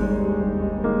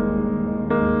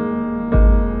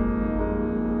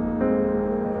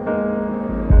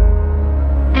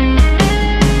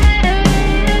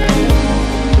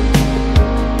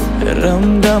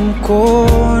 ramdam ko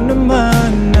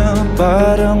naman na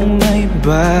parang may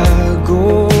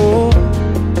bago.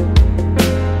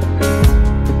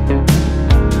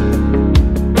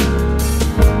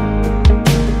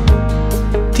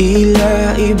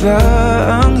 Tila iba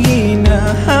ang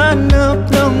hinahanap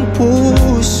ng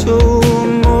puso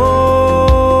mo.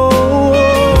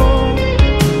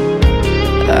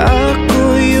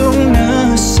 Ako yung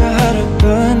nasa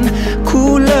harapan,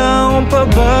 kulang pa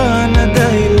ba na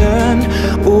dahilan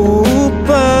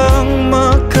upang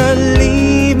makalimot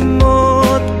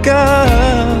ka?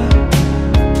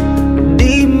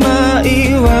 Di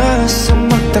maiwasang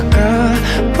magtaka,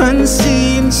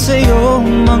 pansin sa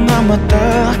iyong mga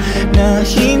mata na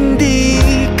hindi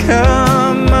ka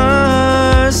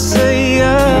masaya.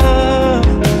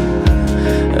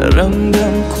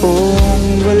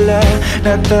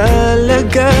 na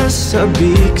talaga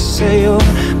sabik sa'yo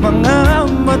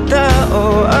mga mata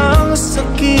o ang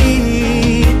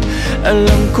sakit.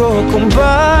 Alam ko kung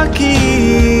bakit.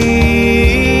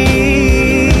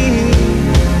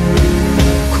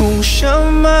 Kung siya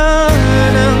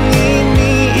man ang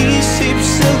iniisip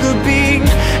sa gabing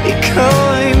ikaw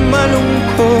ay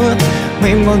malungkot,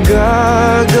 may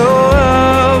magagawa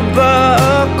ba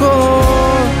ako?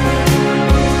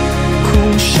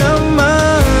 Kung siya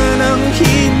man ang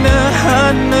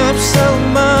hinahanap sa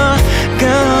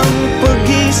umagang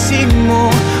pag-isip mo,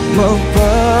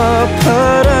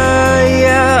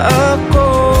 magpaparaya ako.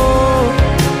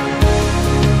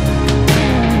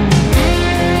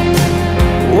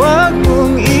 Huwag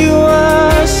mong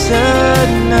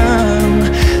iwasan ang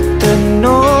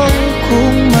tanong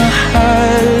kung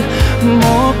mahal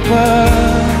mo pa.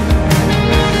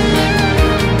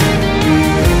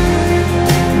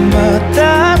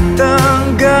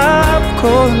 Matatanggap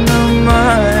ko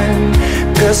naman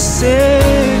kasi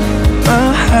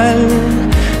mahal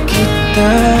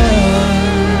kita.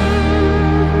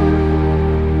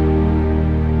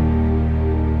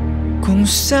 Kung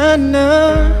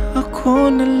sana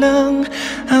ako na lang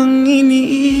ang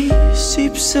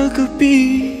iniisip sa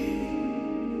gabi,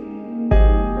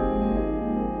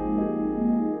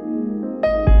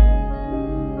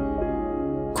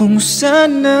 kung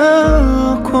sana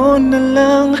ako na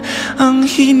lang ang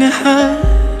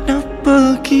hinahanap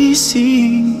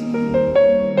pag-ising,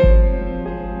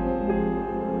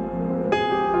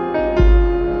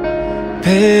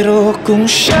 pero kung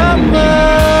siya man,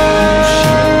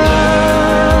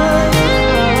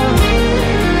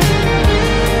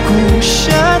 kung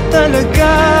siya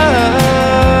talaga,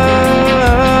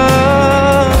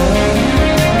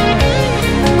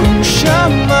 kung siya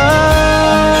man,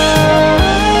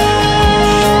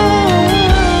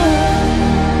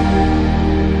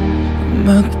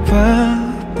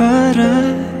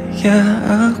 magpaparaya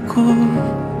ako.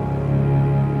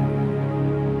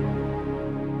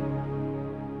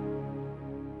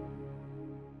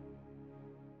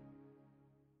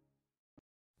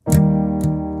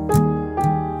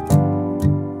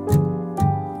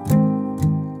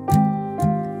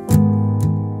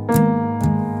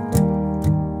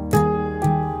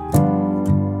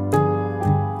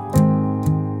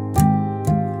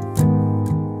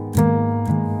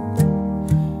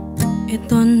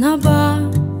 Ito na ba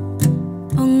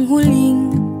ang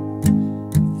huling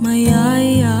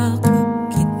mayayakap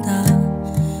kita?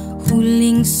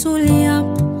 Huling sulyap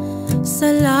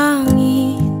sa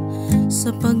langit,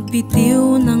 sa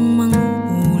pagbitiw ng mga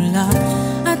ulap,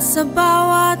 at sa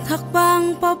bawat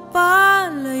hakbang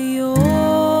papalayo.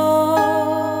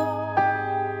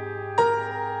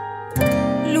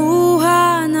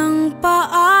 Luha ng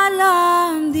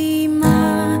paalam di maitago.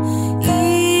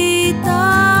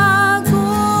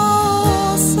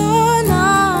 Sana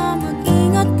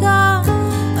mag-ingat ka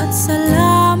at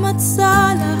salamat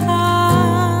sa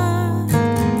lahat.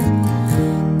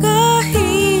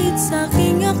 Kahit sa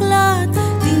aking aklat,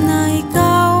 di na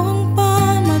ikaw ang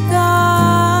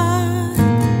pamagat.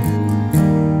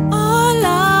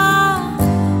 Ala,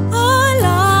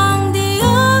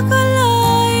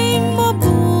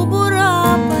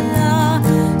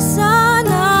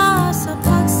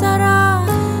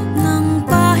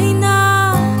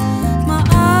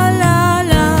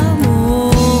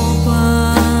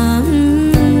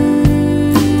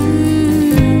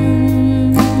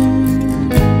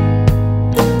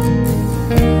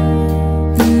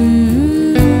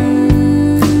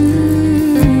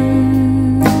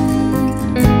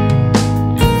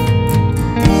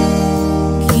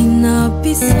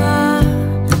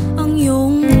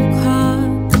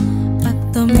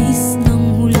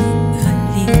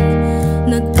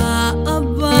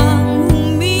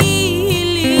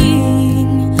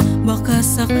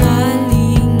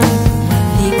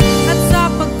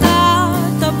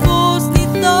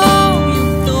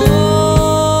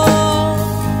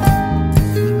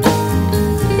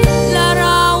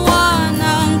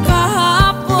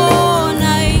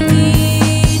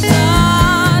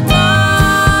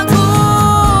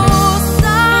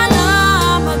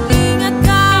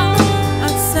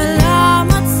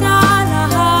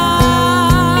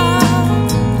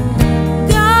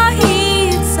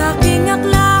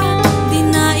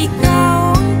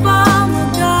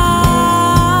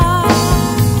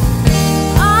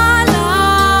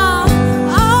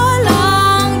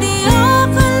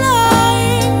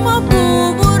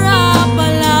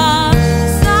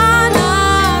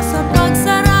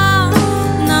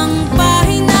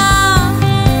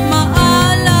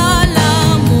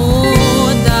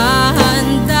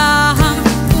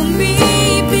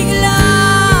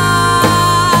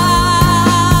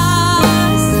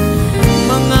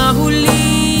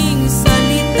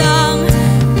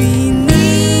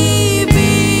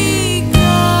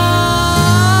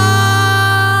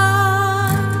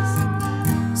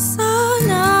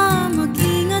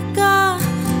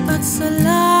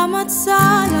 salamat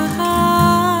sa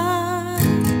lahat.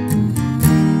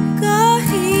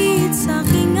 Kahit sa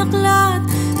aking aklat,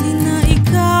 di na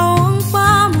ikaw ang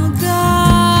pamagat.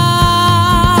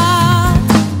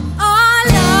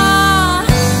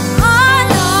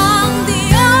 Alang di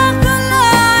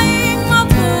akalaing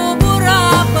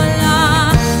mabubura pala.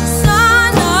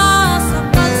 Sana sa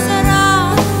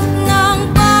pagsara ng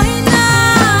pahina,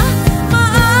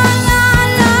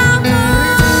 maalala mo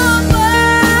ba?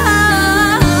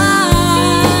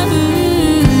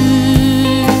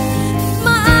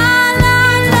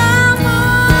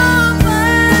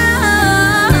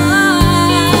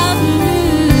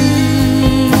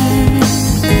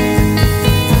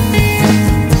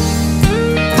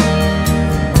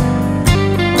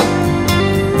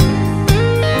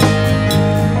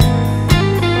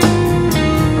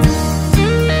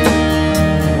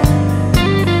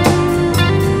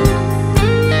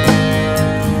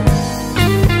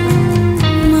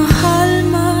 Mahal,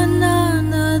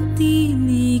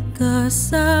 mananatili ka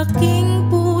sa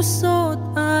aking puso't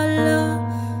alaala.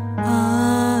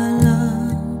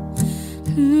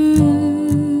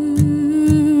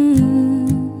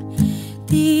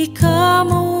 Di ka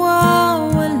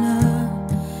mawawala.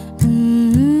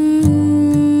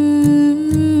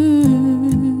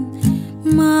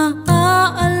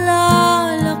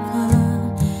 Maaalala ka.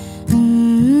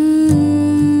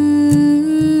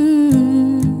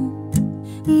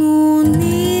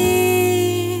 Ngunit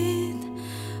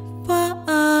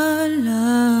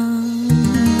paalam.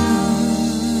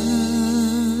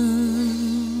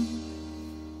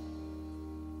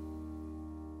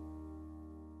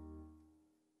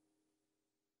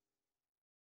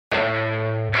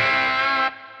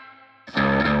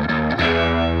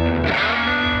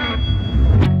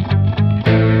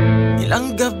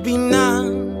 Ilang gabi na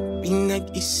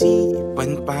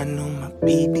pinag-isipan paano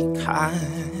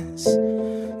mapibigkas.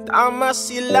 Tama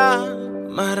sila,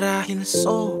 marahil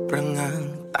sobrang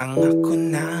ang tanga ko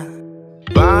na.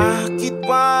 Bakit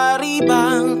wari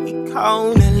bang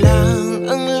ikaw na lang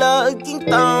ang laging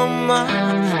tama?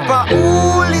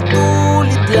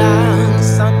 Paulit-ulit lang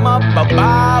sa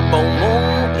mabababaw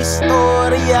mong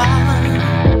istorya.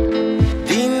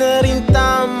 Di na rin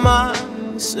tama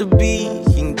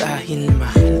sabihin dahil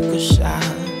mahal ko siya.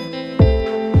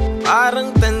 Parang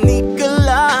tanig ka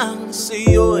lang,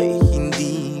 sa'yo'y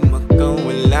hindi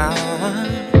magkawala.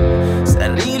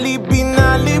 Sarili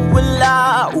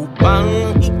binaliwala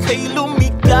upang ika'y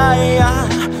lumigaya.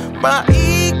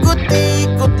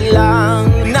 Paikot-ikot lang,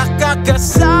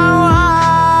 nakakasawa.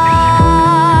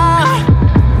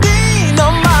 Di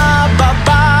na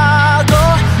mababago,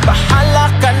 bahala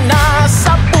ka na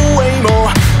sa buhay mo.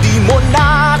 Di mo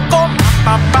na ako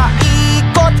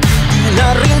mapapaikot, di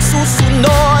na rin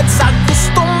susunod sa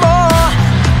gusto mo.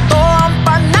 Ito ang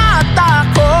panata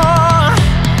ko.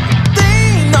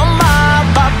 Di na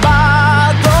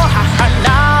mababago,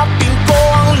 hahanapin ko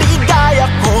ang ligaya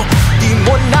ko. Di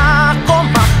mo na ako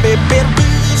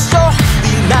mapeperbisyo,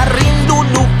 di na rin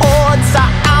luluhod sa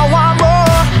awa mo.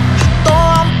 Ito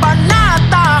ang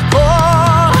panata ko.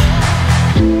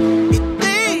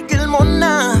 Itigil mo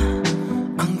na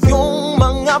ang iyong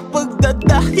mga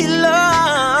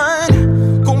pagdadahilan.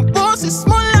 Kung boses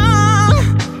mo lang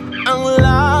ang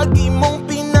lagi mong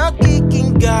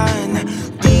pinakikinggan.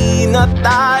 Di na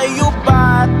tayo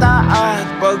bata at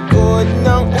pagod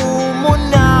ng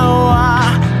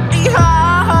umunawa.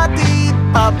 Ihahatid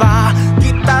pa ba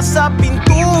kita sa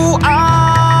pintuan?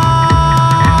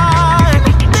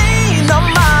 Di na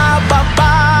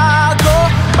mababago,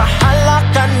 bahala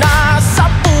ka na sa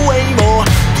buhay mo.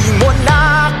 Di mo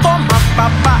na ako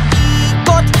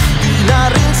mapapaikot, di na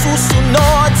rin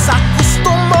susunod sa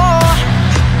gusto mo.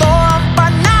 Ito ang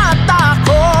panata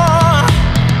ko.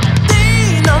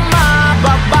 Di na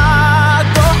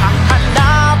mababago,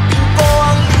 hahanapin ko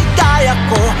ang ligaya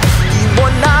ko. Di mo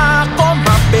na ako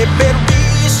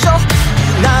mapeperbisyo, di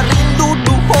na rin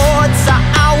luluhod sa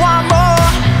awa mo.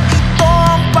 Ito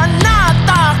ang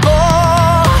panata ko.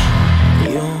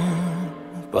 Iyong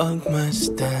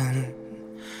pagmasdan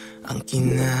ang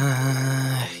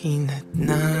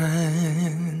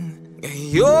kinahinatnan.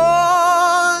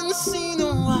 Ngayon,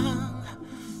 sino ang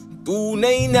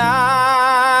tunay na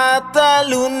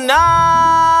talunan?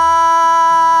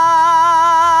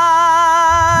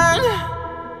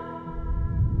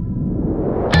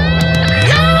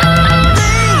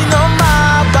 Di na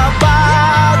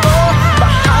mababago,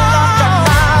 bahala ka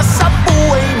na sa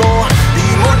buhay mo. Di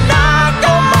mo na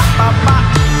ako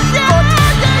mapapaikot,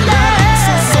 di na rin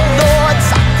susunod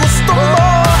sa gusto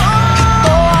mo.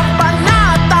 Ito ang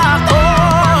panata ko.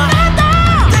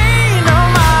 Di na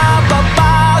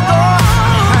mababago,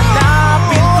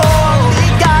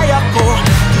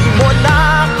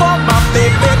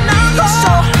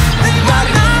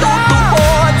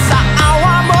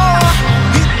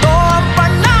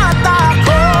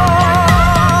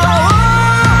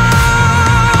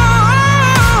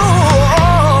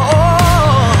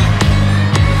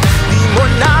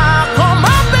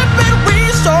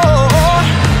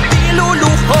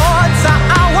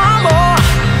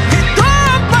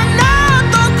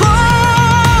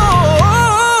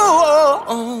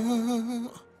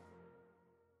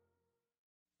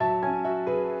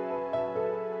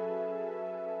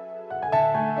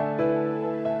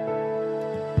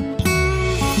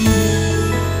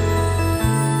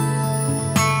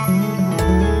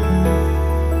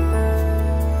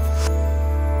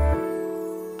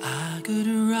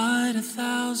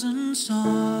 songs.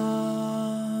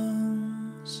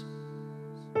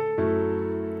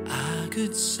 I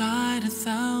could cite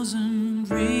 1,000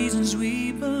 reasons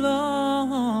we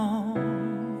belong.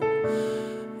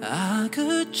 I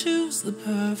could choose the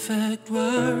perfect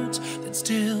words that'd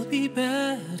still be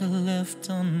better left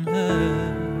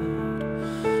unheard.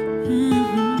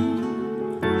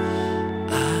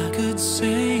 I could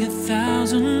say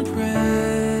 1,000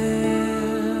 prayers.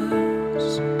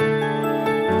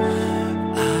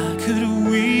 I could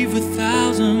weave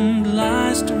 1,000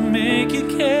 lies to make you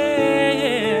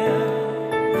care.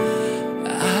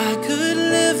 I could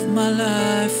live my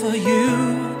life for you.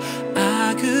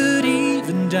 I could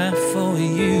even die for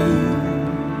you.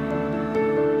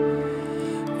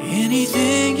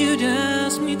 Anything you'd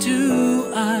ask me to,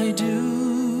 I do.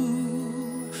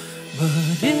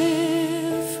 But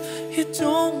if you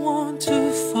don't want to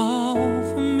fall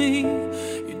for me,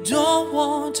 you don't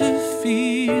want to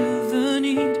feel the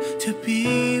need to be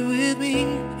with me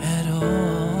at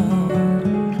all,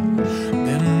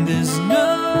 then there's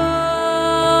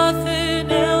nothing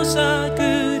else I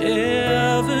could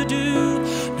ever do.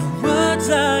 No words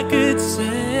I could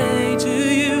say to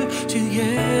you to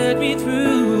get me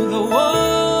through the wall.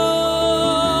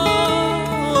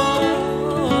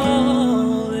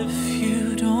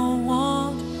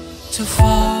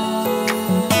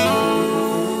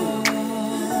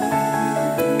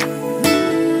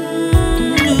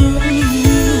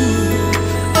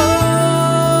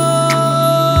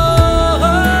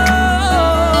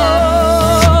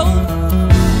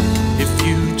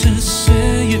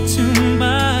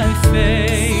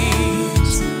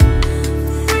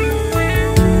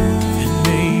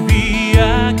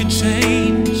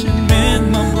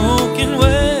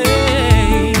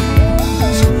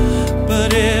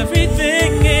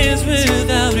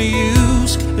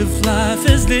 Life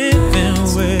is living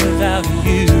without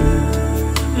you.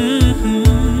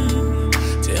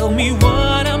 Tell me,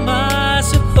 what am I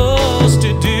supposed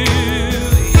to do?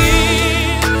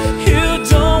 If you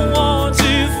don't want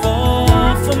to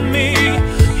fall for me,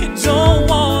 you don't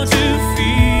want to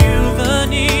feel the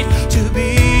need to be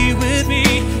with me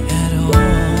at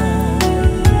all,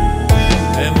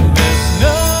 then there's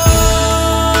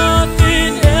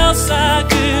nothing else I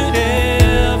could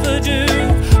ever do.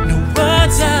 No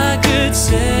words I could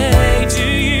say to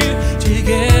you to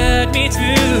get me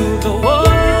through the wall.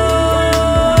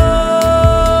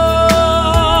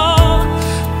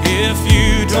 If you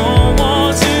don't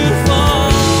want to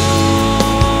fall,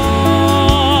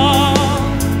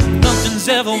 nothing's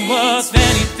ever worth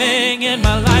anything in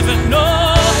my life, and no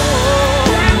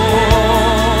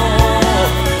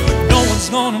one's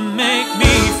gonna make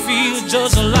me feel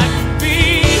just like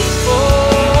before.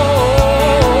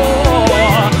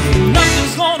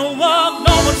 Nothing's gonna work,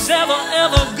 no one's ever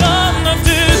gonna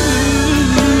do,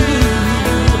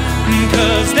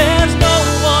 'cause there's no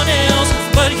one else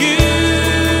but you.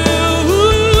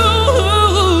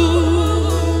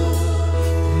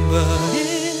 But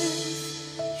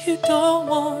if you don't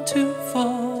want to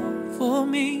fall for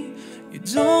me, you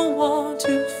don't want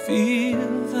to feel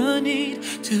the need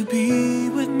to be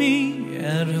with me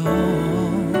at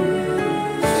all,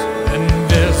 and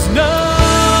there's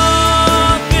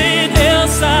nothing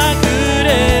else I could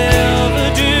ever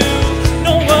do.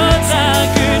 No words I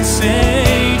could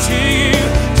say to you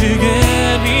to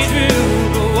get me through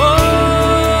the wall.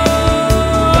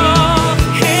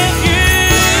 If you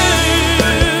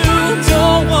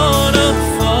don't wanna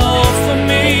fall for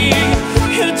me,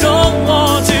 you don't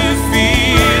want to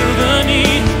feel the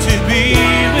need to be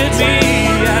with me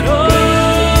at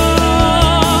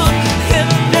all, and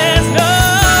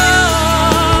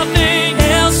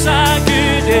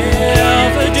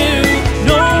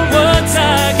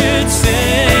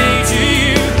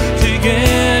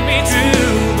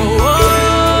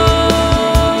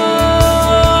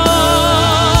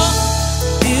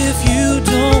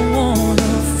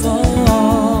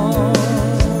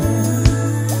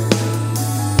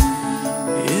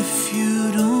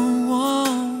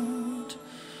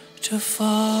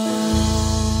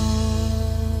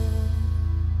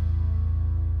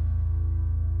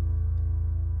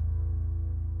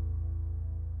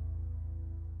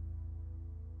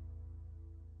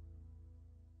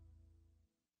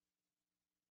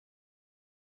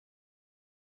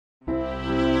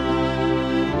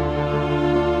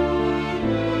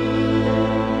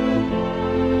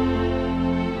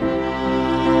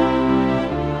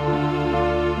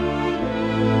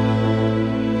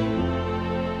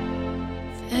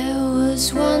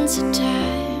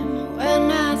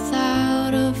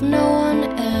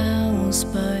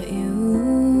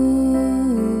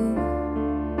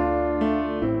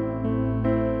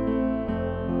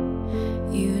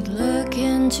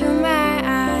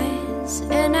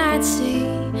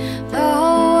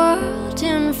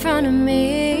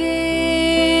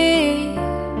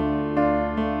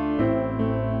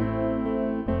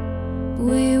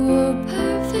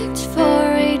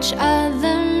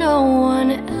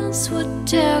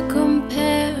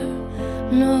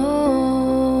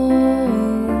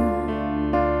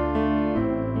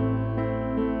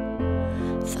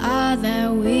thought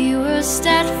that we were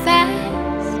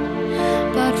steadfast,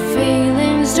 but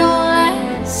feelings don't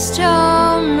last.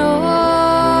 Oh no,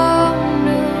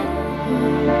 no.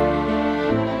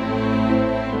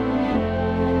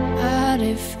 But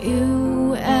if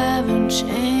you ever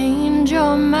change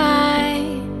your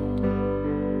mind,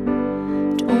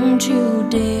 don't you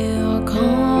dare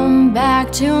come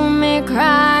back to me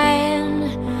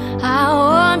crying. I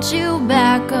want you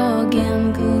back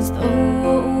again, 'cause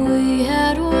what we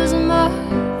had was more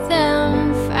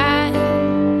than fine.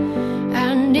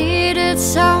 I needed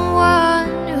someone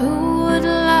who would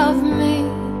love me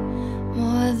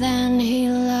more than he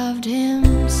loved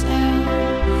himself.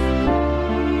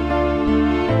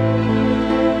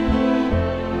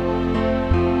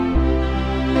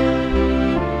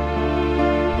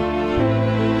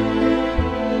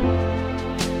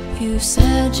 You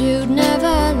said you'd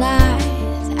never lie,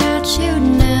 that you'd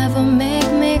never make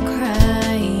me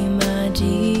cry, my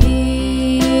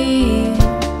dear.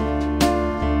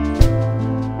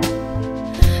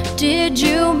 Did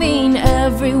you mean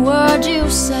every word you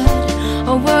said,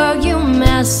 or were you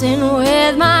messing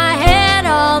with my head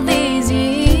all these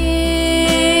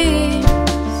years?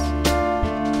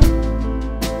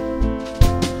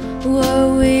 Were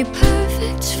we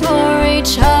perfect for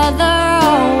each other,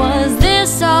 or was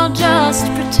this all just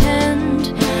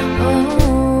pretend?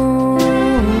 Oh,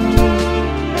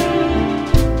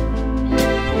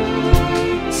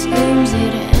 seems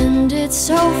it ended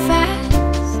so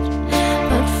fast,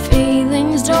 but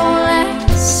feelings don't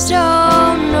last. Oh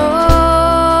no,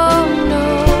 no.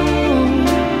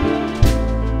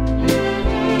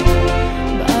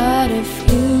 But if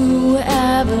you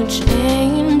ever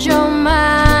change your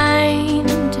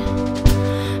mind,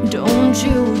 don't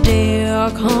you dare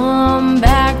come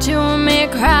back to me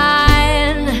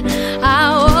crying. I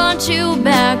want you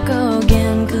back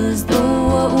again, 'cause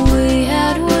what we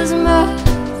had was more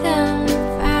than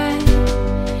fine.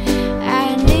 I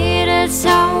needed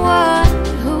someone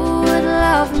who would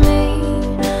love me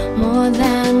more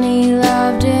than he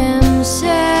loved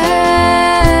himself,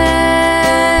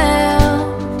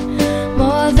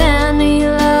 more than he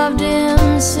loved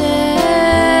himself.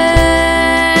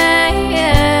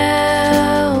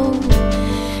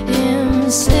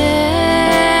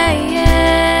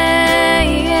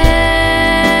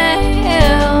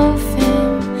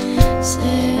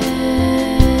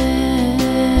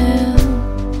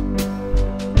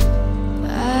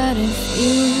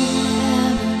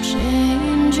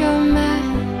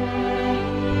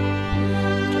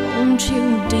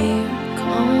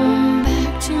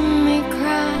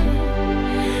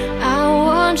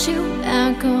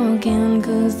 Again,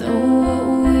 'cause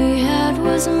what we had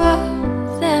was more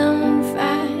than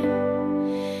fine.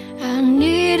 I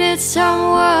needed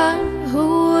someone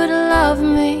who would love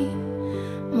me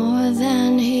more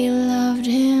than he loved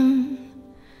himself.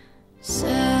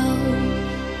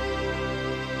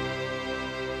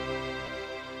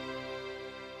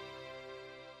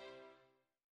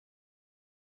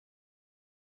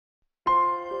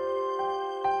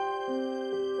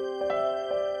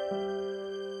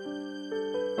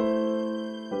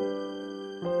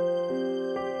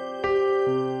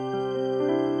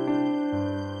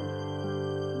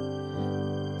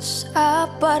 Sa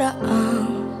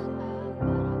paraang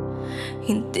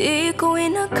hindi ko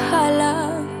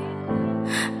inakala,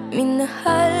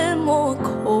 minahal mo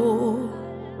ako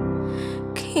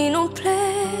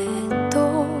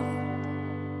kinumpleto.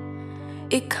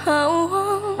 Ikaw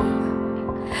ang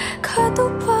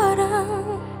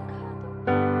katuparan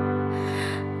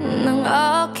ng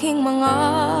aking mga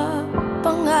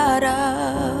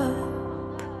pangarap.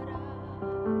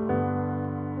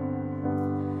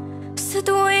 Sa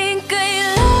tuwing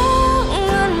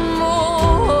kailangan mo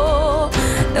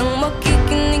nang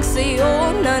makikinig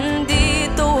sa'yo,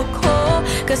 nandito ako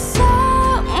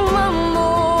kasama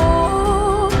mo.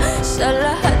 Sa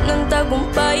lahat ng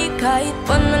tagumpay, kahit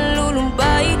pa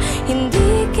nalulumbay,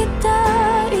 hindi kita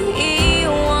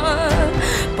iiwan.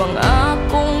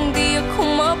 Pangakong di ako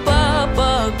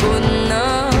mapapago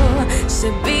na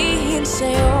sabihin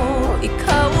sa'yo,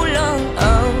 ikaw lang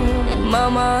ang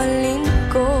mamahalin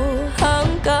ko.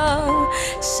 Hanggang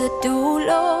sa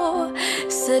dulo,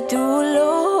 sa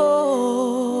dulo.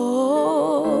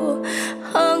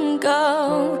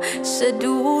 Hanggang sa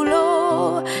dulo,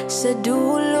 sa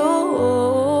dulo.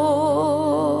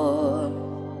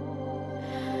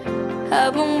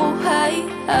 Habang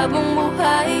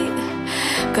buhay,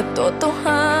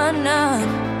 katotohanan,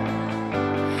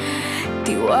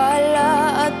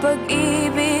 tiwala at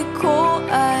pag-ibig ko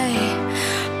ay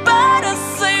para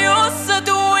sa'yo. Sa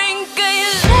tuwing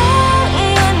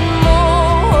kailangan mo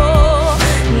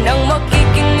nang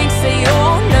makikinig sa'yo,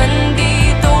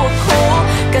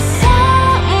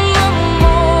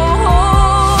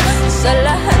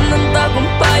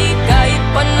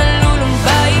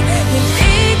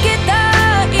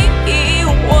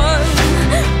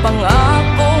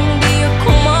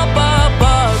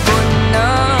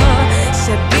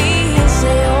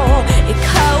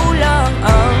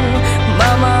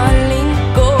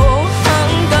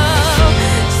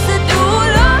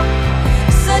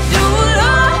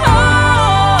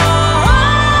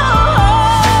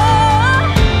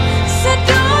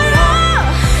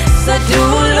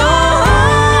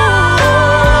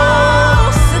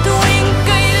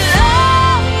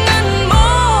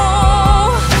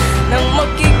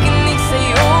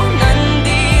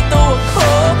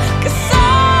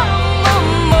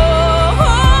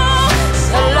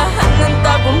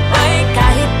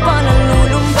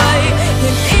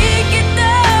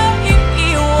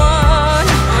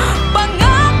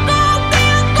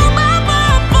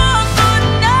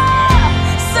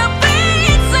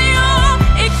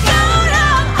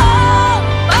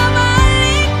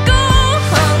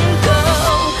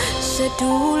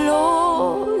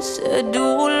 sa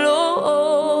dulo,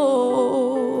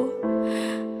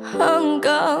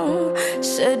 hanggang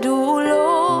sa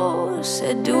dulo, sa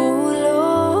dulo.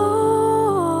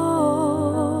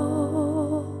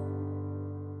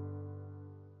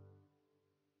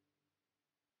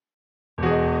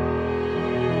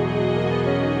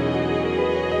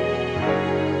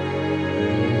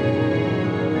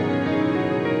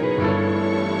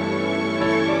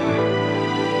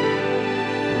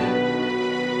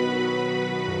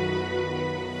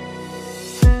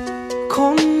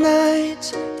 Cold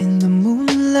nights in the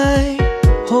moonlight,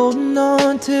 holding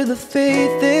on to the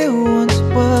faith there once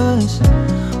was.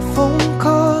 Phone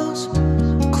calls,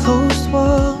 closed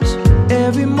walls,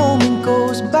 every moment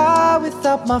goes by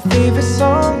without my favorite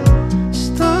song.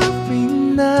 Starry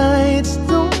nights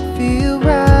don't feel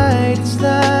right, it's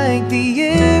like the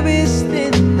air is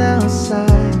thin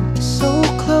outside. So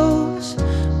close,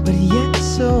 but yet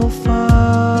so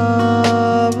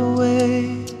far away.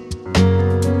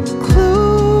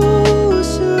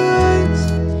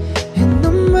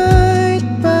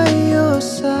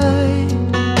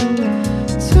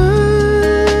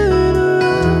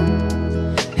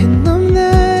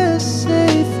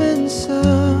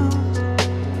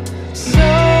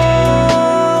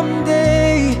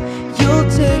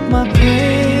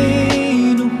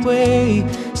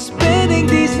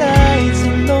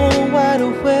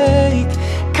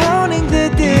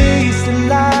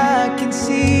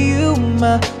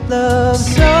 Love.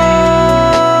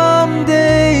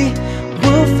 Someday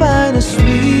we'll find a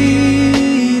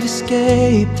sweet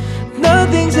escape.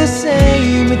 Nothing's the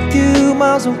same with you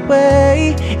miles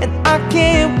away, and I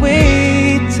can't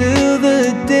wait till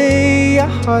the day our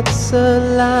hearts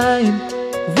align.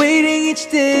 Waiting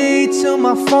each day till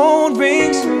my phone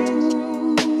rings.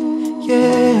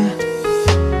 Yeah.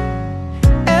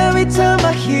 Every time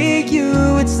I hear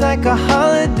you, it's like a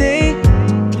holiday.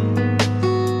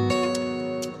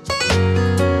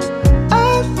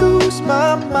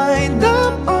 My mind,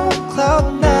 I'm on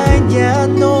cloud nine. Yeah, I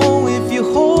know if you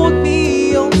hold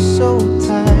me oh so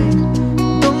tight,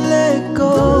 don't let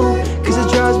go, cause it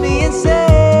drives me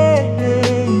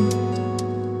insane.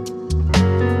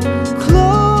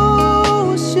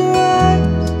 Close your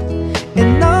eyes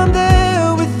and I'm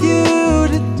there with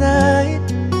you tonight.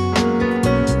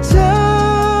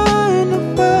 Turn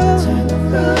around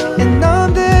and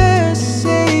I'm there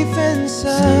safe and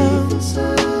sound.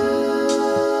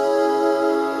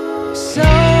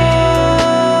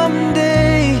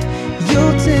 Someday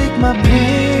you'll take my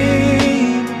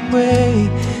pain away.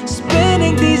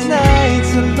 Spending these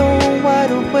nights alone,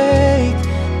 wide awake,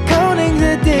 counting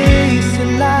the days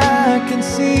till I can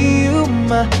see you,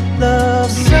 my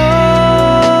love.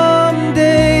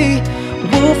 Someday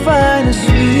we'll find a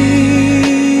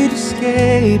sweet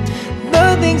escape.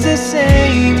 Nothing's the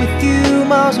same with you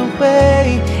miles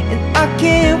away, and I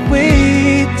can't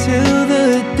wait till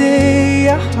the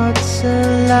day our hearts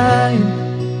align.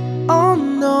 Oh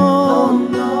no,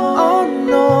 oh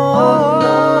no, oh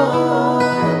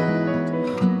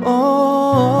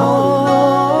no,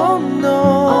 oh no,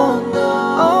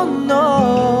 oh no.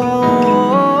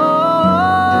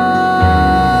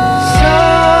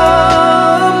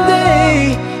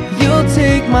 Someday you'll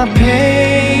take my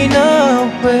pain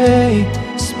away.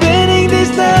 Spending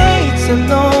these nights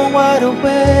alone, wide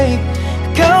awake,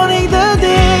 counting the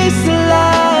days till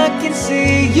I can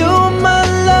see you, my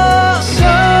love.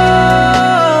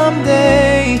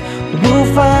 Someday we'll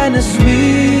find a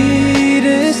sweet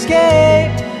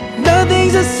escape.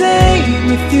 Nothing's the same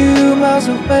with you miles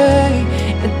away,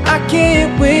 and I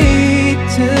can't wait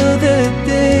till the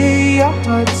day our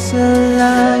hearts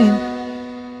align.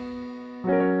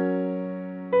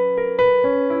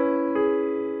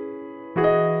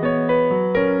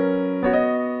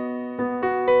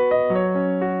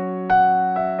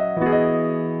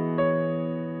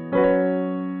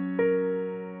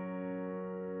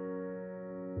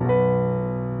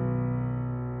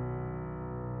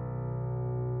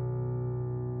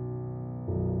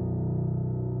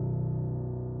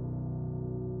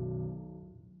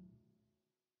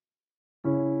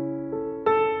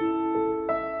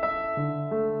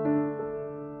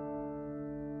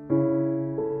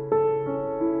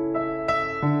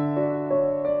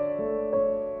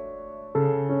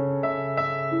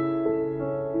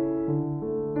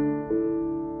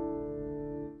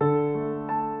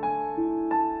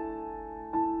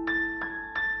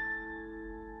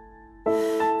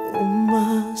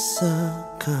 Umasa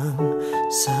kang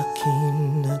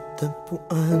sa'kin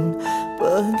natagpuan,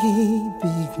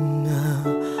 pag-ibig na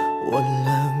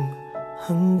walang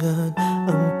hanggan,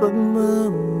 ang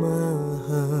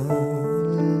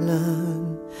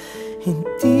pagmamahalan.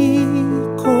 Hindi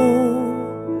ko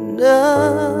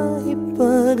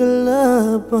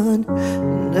laban.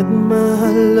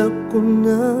 Nagmahal ako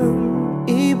ng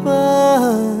iba,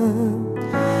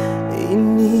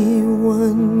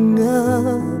 iniwan nga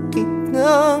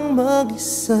kitang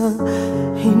mag-isa.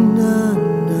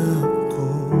 Hinanap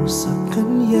ko sa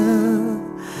kanya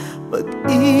pag-ibig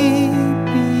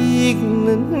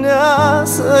na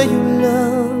nasa'yo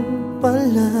lang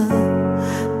pala.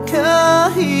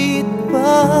 Kahit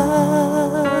pa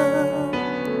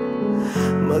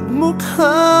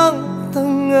magmukhang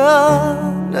tanga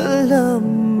na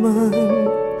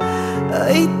lamang,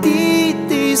 ay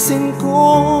titisin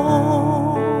ko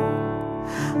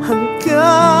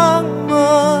hanggang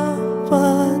mapatawad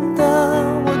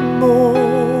mo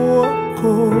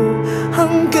ako.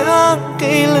 Hanggang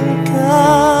kailan ka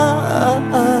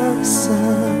aasa?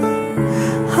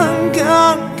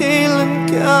 Hanggang kailan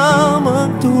ka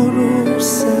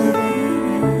magdurusa?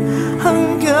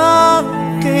 Hanggang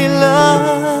kailan?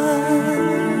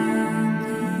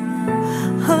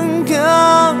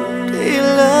 Hanggang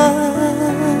kailan?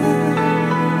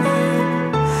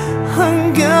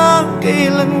 Hanggang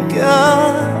kailan ka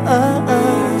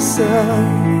aasa?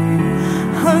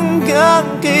 Hanggang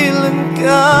kailan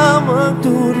ka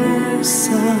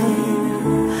magdurusa?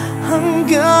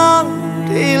 Hanggang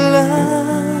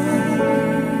kailan?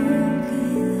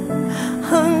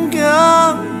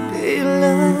 Hanggang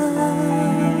kailan?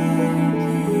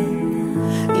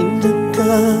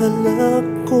 Inakala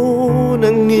ko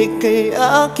nang ika'y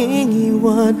aking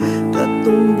iwan,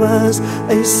 katumbas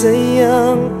ay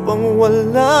sayang pang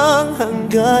walang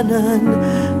hangganan.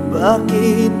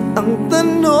 Bakit ang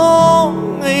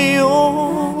tanong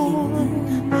ngayon,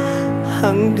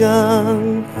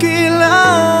 hanggang kailan?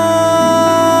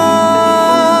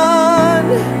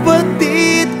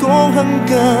 Batid kong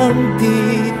hanggang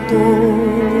dito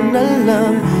na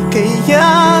lang,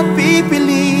 kaya't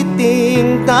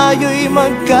pipiliting tayo'y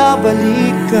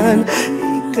magkabalikan.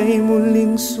 Ika'y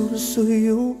muling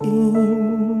susuyuin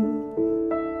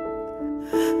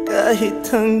kahit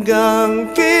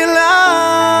hanggang kailan.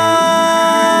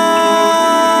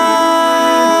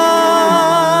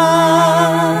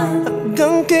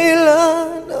 Hanggang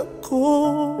kailan ako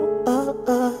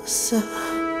aasa?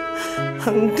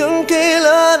 Hanggang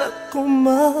kailan ako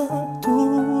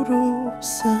magdurusa?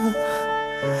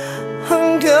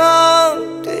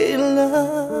 Hanggang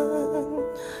kailan?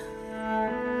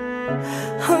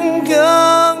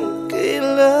 Hanggang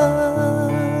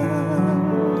kailan?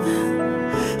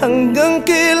 Hanggang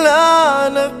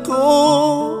kailan ako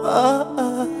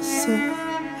aasa?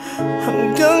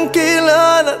 Hanggang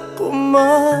kailan ako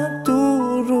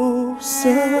magdurusa?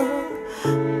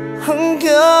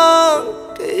 Hanggang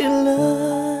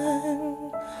kailan?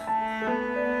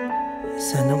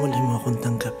 Sana muli mo akong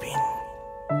tanggapin.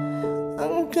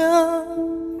 Hanggang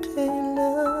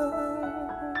kailan?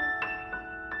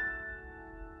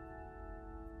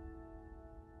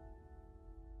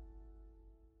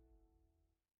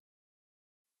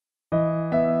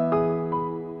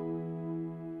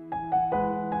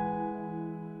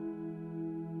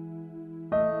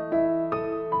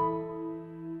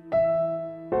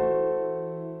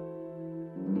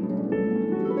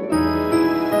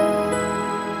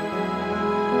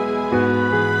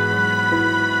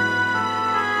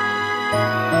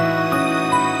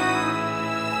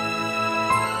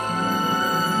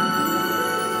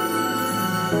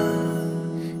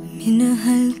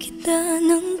 Minahal kita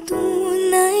ng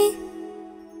tunay,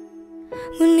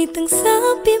 ngunit ang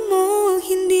sabi mo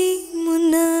hindi mo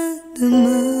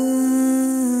nadama.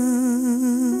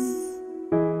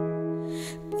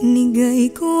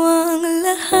 Binigay ko ang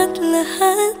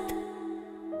lahat-lahat,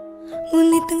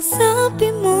 ngunit ang sabi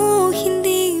mo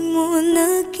hindi mo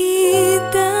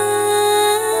nakita.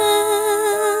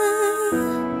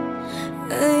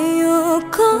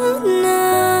 Ayoko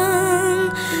nang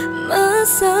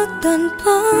masaktan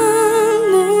pang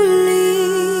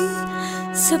muli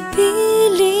sa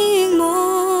piling mo.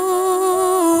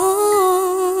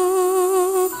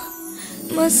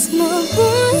 Mas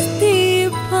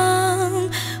mabuti pang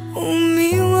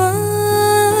umiwas,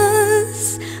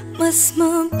 mas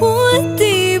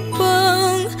mabuti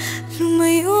pang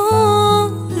lumayo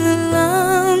na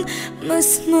lang,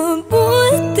 mas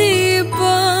mabuti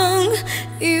pang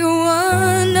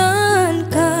iwanan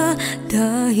ka.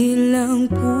 Dahil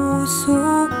ang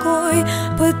puso ko'y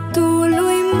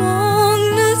patuloy mong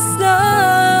nasasaktan.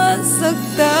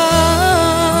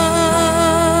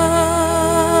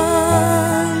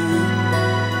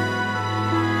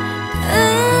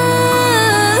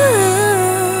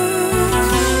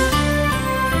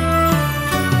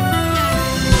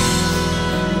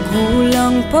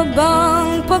 Kulang pa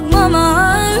bang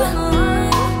pagmamahal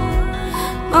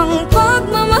ang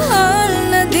pagmamahal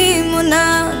na di mo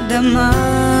nadama.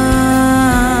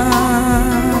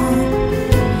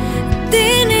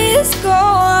 Tinis ko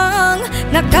ang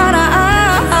nakaraan,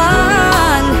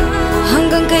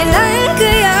 hanggang kailan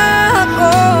kaya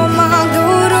ako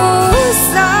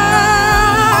magdurusa?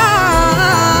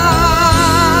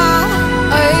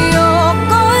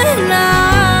 Ayoko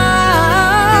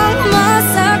nang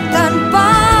masaktan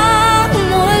pang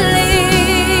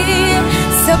muli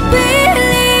sa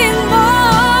piling mo.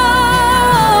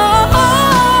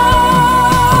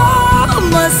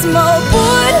 Mas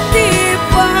mabuti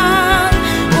pang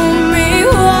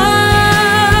umiwas,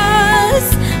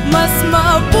 mas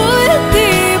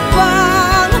mabuti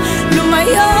pang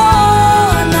lumayo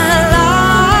na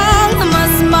lang,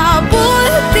 mas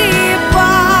mabuti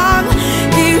pang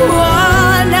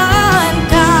iwanan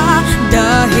ka,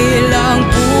 dahil ang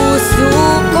puso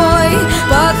ko'y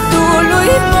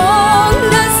patuloy mong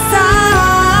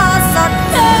nasasaktan.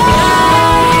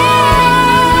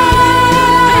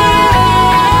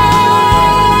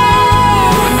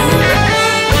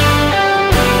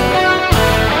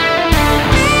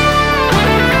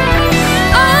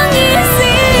 Ang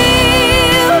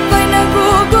isip ay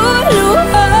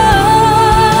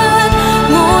naguguluhan,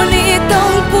 ngunit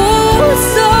ang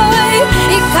puso'y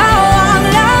ikaw ang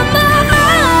laman.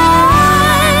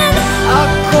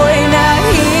 Ako'y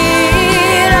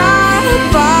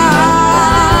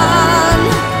nahihirapan,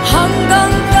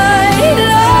 hanggang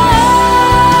kailan?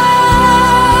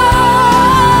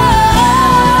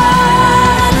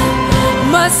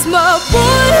 Mas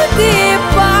mabuti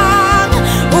pang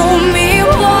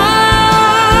umiwas,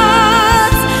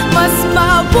 mas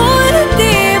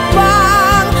mabuti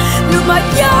pang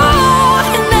lumayo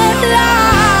na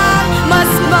lang, mas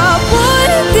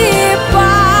mabuti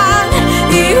pang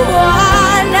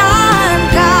iwanan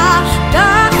ka,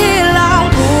 dahil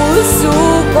ang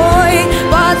puso ko'y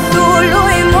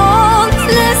patuloy mong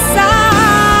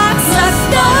nasasaktan.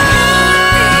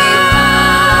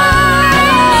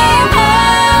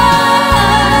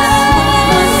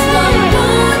 Mas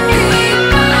mabuti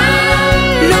pang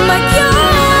lumayo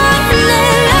na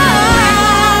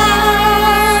lang,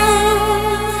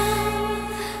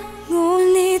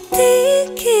 ngunit di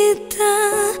kita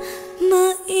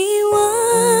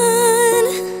maiwan,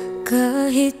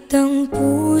 kahit ang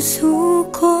puso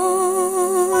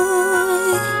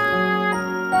ko'y,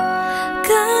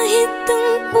 kahit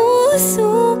ang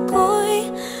puso ko'y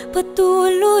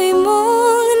patuloy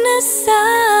mong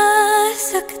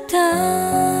nasasaktan.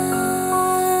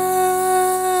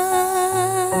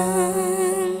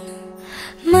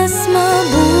 Mas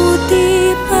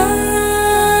mabuti pa.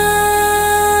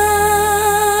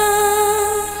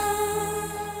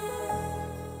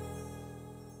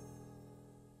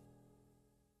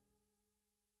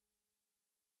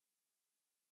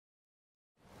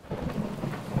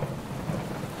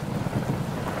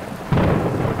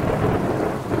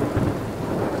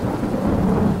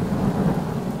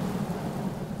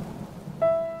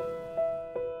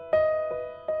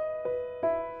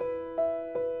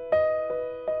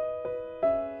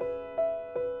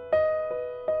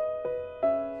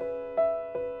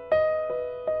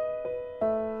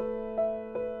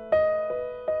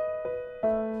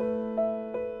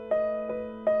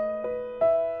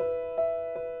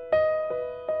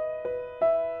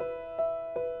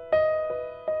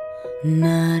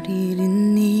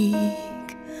 Naririnig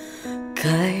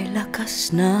kay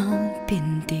lakas ng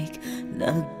pintig,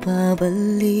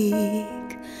 nagbabalik,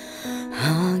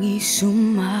 hangin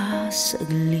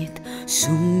sumasaglit,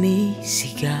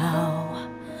 sumisigaw.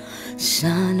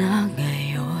 Sana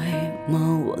ngayon'y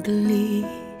mawaglit.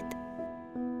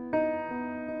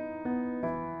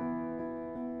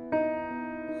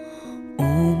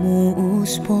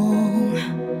 Umuusbong,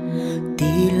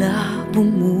 tila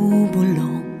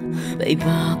bumubulong, may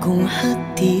bagong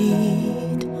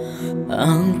hatid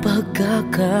ang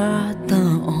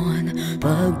pagkakataon,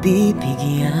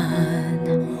 pagbibigyan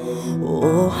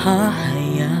o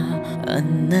hahayaan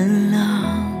na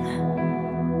lang.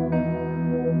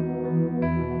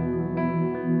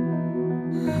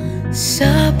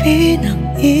 Sabi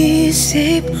ng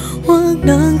isip, huwag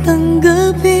nang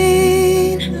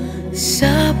tanggapin.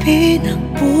 Sabi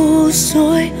ng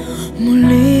puso'y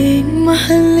muling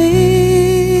mahalin.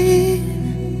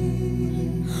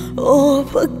 O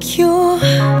bagyo,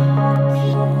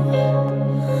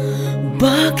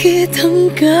 bakit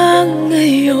hanggang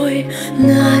ngayon'y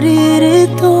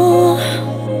naririto?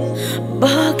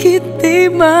 Bakit di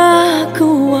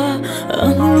magawa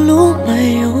ang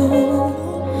lumayo?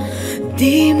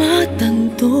 Di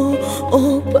matanto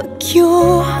o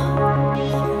bagyo,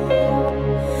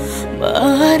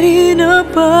 maaari na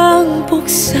nga bang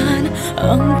buksan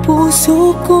ang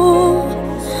puso ko?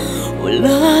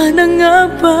 Wala na nga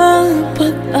bang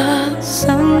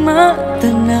pag-asang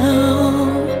matanaw?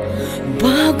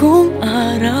 Bagong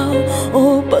araw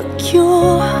o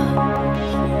bagyo?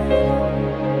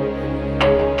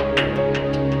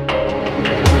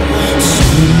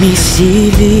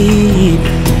 Sumisilip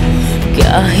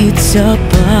kahit sa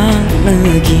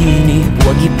panaginip,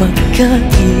 huwag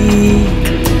ipagkait.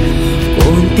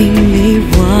 Konting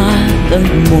liwanag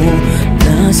mo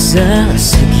nasa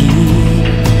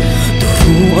sagip,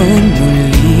 turuan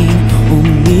muling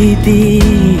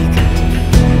umibig.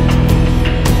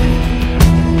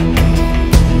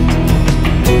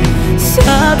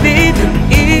 Sabi ng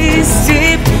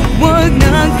isip, huwag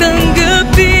nang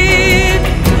tanggapin.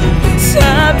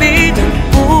 Sabi ng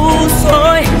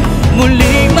puso'y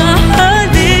muling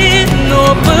mahalin o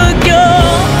bagyo.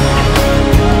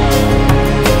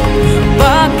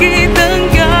 Bakit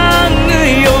hanggang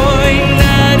ngayon'y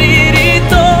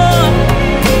naririto?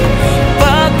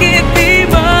 Bakit di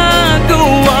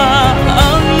magawa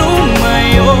ang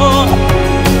lumayo?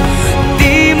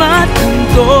 Di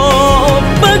matanto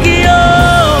bagyo.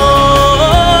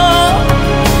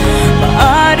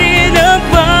 Maaari na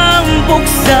bang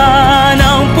buksan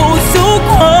ang puso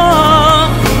ko?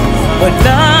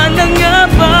 Wala na nga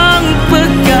bang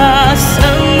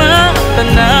pag-asang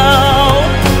matanaw?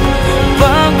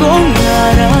 Bagong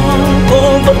araw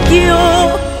o bagyo?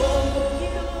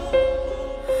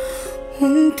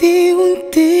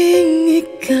 Unti-unting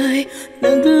ika'y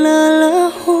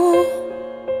naglalaho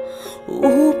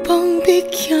upang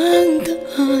bigyang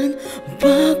daan.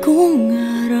 Bagong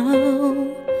araw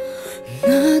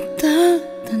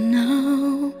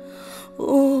natatanaw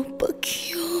o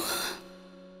bagyo?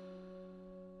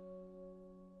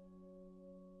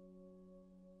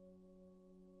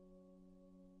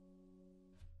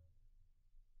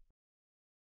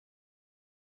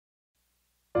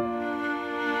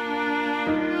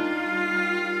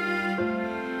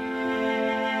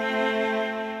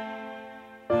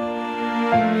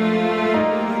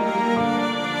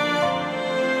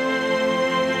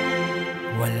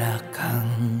 Wala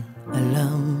kang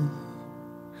alam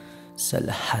sa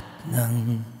lahat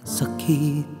ng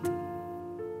sakit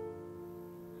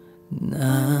na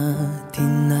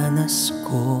dinanas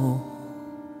ko.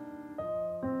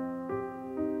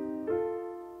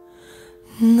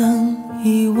 Nang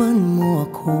iwan mo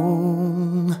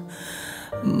akong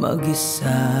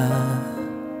mag-isa,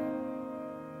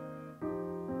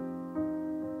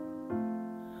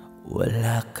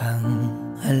 wala kang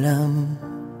alam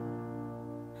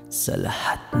sa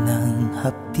lahat ng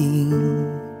hapting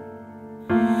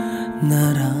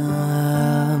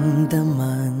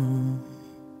naramdaman.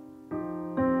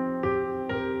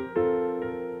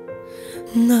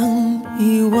 Nang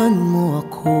iwan mo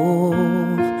ako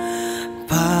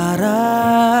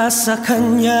para sa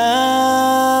kanya,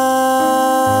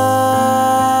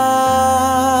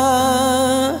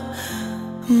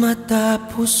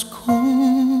 matapos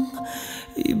kong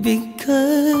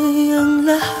ibigay ang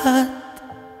lahat,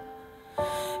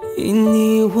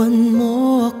 iniwan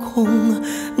mo akong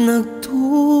nagdurusa.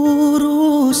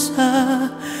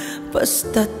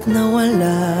 Basta't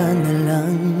nawala na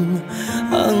lang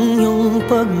ang iyong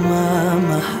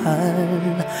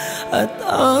pagmamahal, at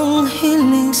ang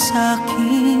hiling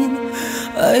sa'kin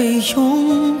ay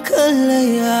iyong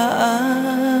kalayaan.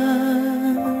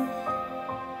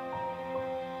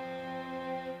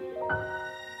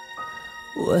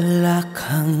 Wala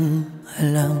kang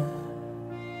alam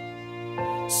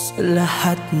sa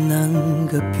lahat ng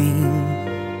gabing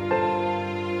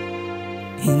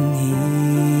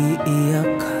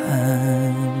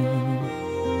iniiyakan,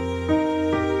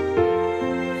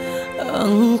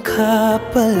 ang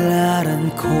kapalaran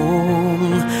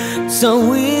kong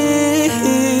sawihin.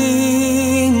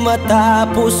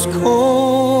 Matapos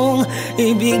kong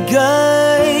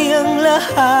ibigay ang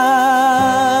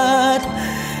lahat,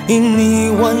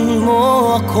 iniwan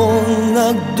mo akong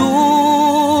nagdurusa.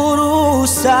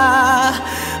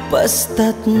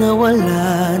 Basta't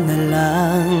nawala na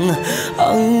lang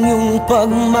ang iyong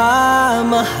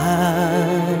pagmamahal,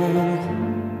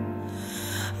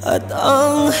 at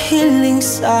ang hiling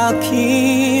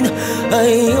sa'kin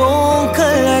ay iyong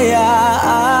kalayaan.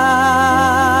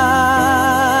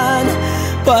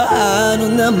 Paano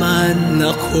naman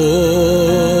ako?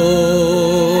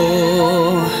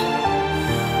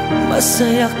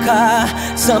 Masaya ka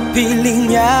sa piling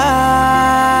niya.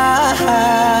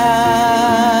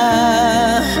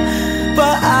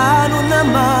 Paano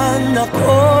naman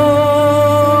ako?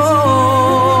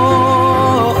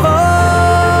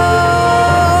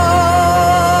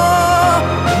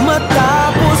 Matapos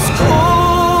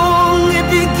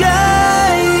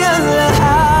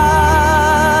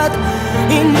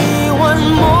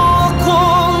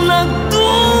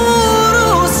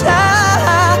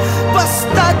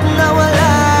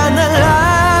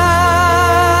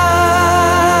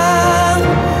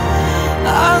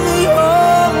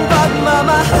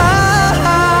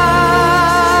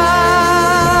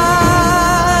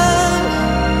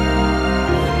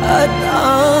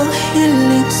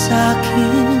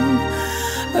sa'kin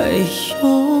ay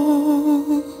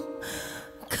iyong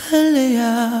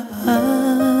kalayaan.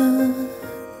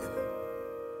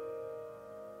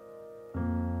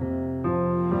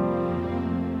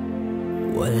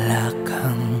 Wala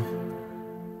kang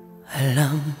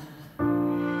alam,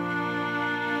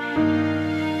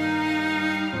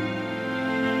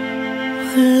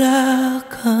 wala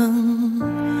kang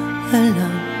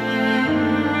alam,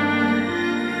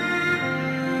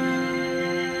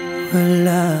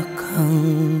 wala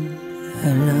kang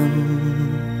alam.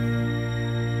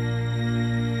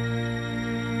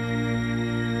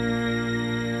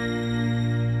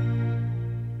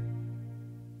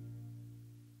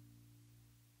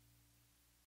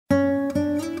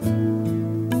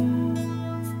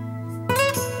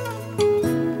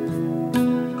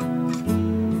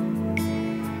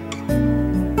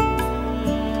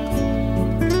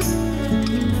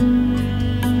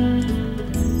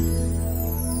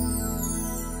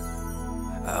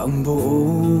 Ang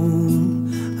buong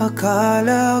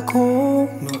akala ko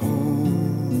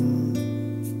noon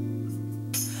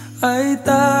ay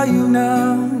tayo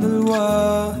ng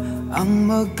dalawa ang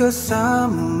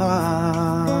magkasama.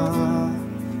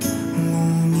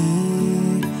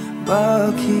 Ngunit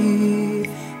bakit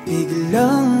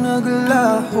biglang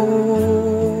naglaho?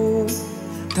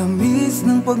 Tamis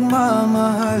ng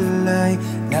pagmamahal ay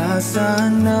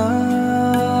nasaan na?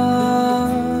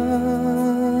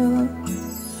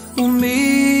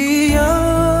 Umiyak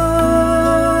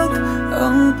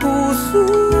ang puso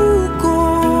ko.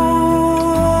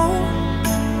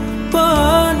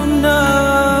 Paano na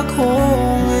ako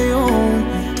ngayon?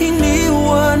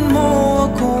 Iniwan mo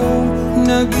akong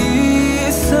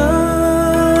nag-iisa,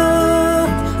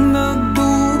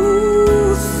 nagdurusa.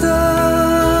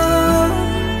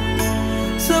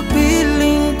 Sa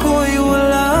piling ko'y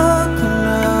wala ka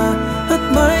na at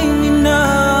may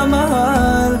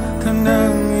minamahal ka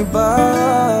ng iba.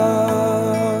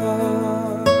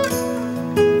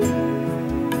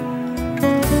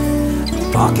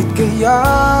 Bakit kaya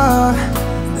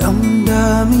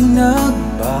damdamin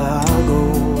nagbago?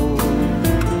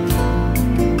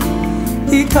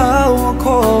 Ikaw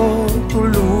ako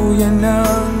tuluyan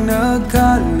nang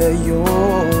nagkalayo.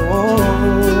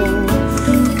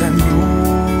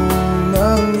 Tanong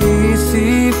ng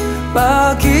isip,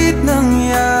 bakit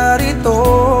nangyari to?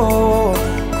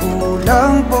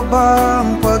 Kulang pa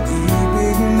bang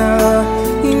pag-ibig na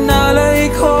inalay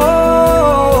ko?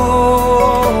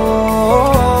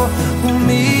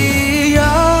 Umiyak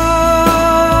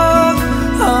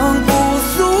ang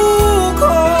puso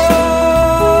ko.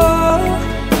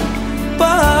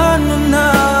 Paano na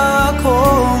ako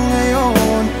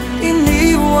ngayon?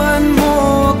 Iniwan mo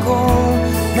akong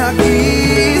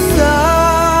nag-isa,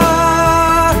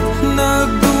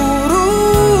 nagdurusa.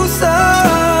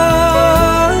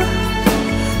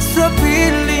 Sa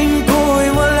piling ko'y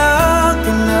wala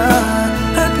ka na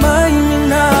at may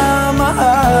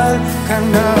minamahal ka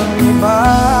ng iba.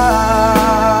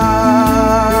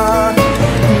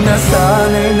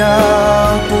 Nasanay na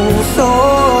ang puso,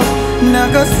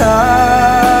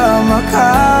 nakasama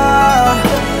ka.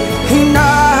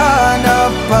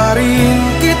 Hinahanap pa rin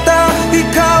kita,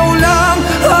 ikaw lang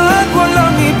at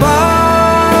walang iba.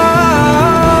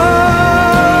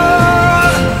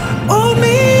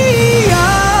 Umiyak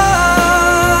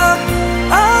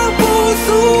ang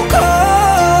puso ko.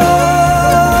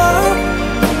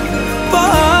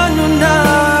 Paano na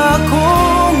ako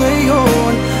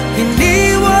ngayon?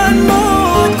 Iniwan mo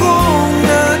akong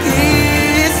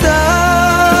nag-isa,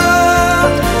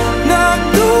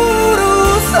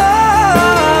 nagdurusa.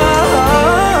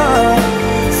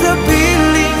 Sa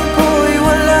piling ko'y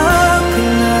wala ka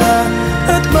na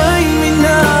at may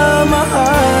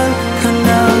minamahal ka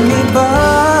ng iba.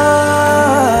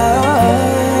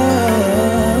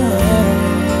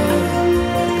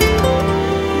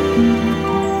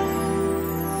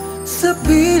 Sa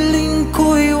piling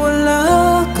ko'y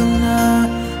wala ka na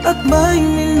at may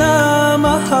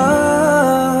minamahal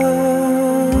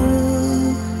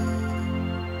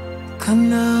ka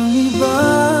ng iba.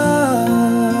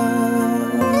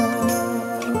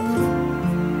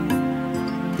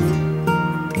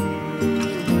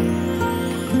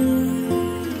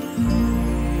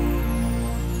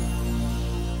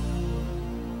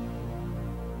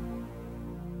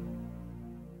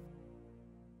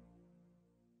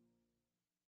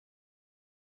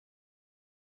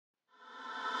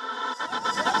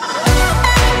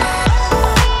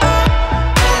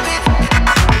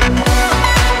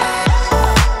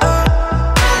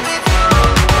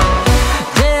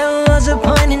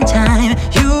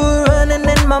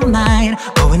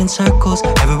 Going in circles,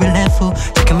 every level,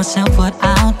 checking myself what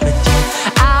I'll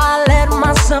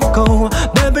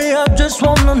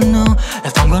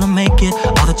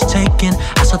looking,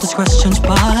 I saw these questions,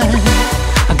 but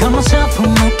I got myself on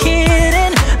my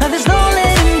kidding. Now there's no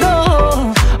letting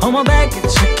go. On my back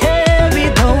it's a carry,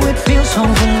 though it feels so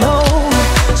low.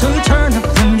 So you turn up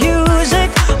the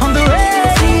music on the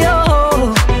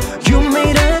radio. You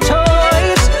made a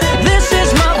choice. This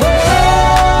is my voice.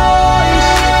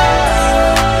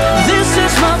 This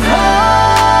is my voice.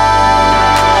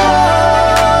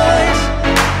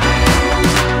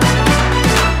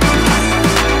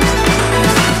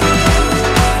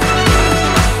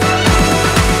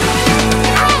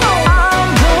 I'm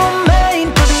the main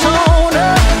persona.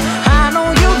 I know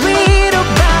you read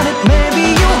about it. Maybe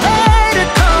you hate it,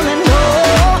 calling no.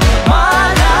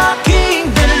 Malaking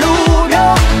delulyo.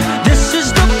 This is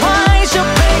the price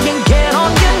you're paying. Get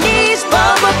on your knees,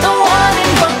 Bibitawan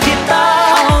Ka.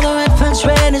 All the red fence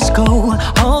red is gold.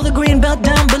 All the green belt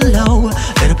down below.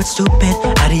 Little bit stupid,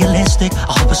 idealistic,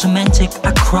 all but romantic.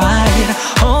 I cried.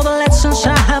 All the lessons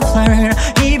I have learned,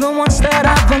 even ones that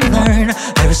I've unlearned.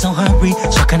 There is no hurry,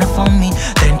 so can I phone me?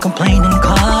 Then complaining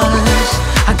cause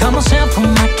I got myself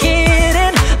on my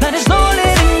kidding. That is no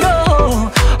letting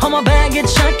go. On my baggage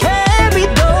I carry,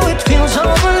 though it feels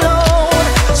overload.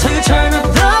 So you turn up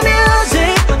the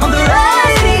music on the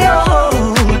radio.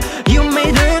 You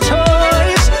made a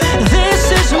choice. This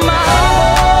is my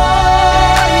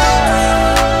voice.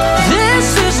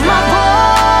 This is my voice.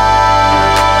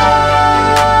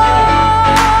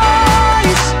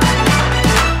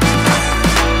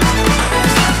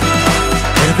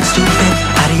 Little bit stupid,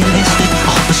 idealistic,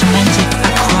 all but romantic. I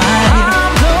cried.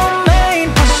 I'm the main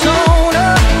persona.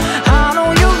 I know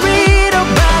you read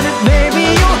about it, baby.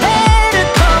 You hate it,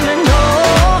 coming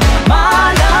home.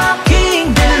 Malaking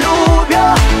delulyo.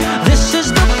 This is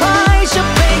the price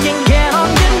you're paying. Get on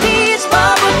your knees,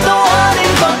 Bibitawan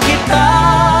Ka.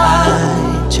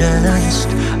 Just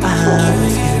out of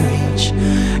your reach.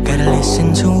 Gotta listen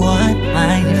to what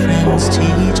my friends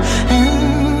teach.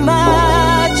 Am I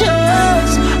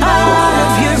just out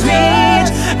of your reach?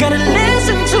 Gotta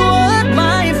listen to what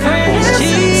my friends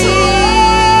teach.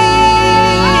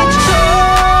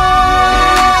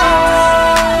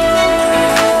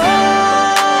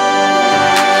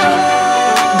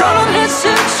 Gonna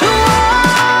listen to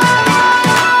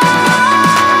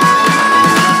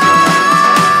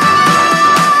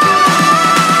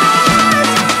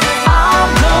I'm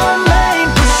the main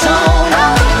persona.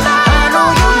 I know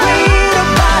you read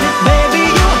about it, baby.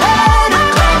 You hate it,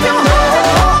 coming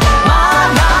home.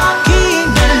 Malaking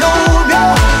delulyo.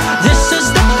 This is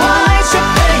the price you're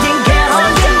paying. Get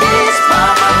on your knees,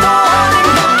 Bibitawan Ka.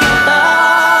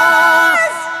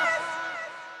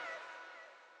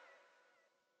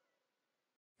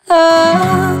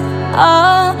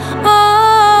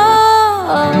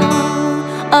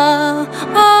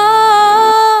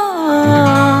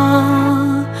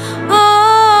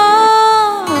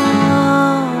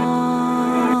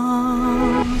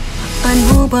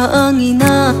 Ano ba ang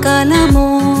inakala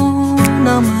mo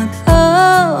na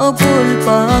mag-aabol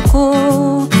pa ako?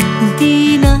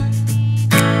 Hindi na,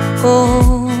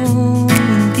 oh,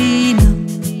 hindi na,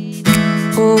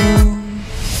 oh.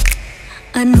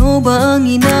 Ano ba ang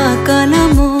inakala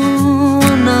mo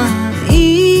na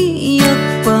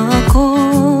iiyak pa ako?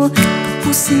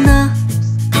 Tapos na,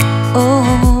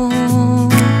 oh,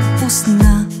 tapos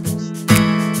na,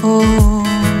 oh.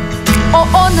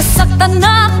 Oo, nasaktan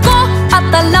ako at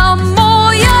alam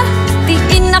mo yan. Di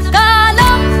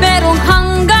inakala merong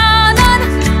hangganan.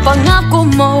 Pangako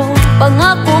mo,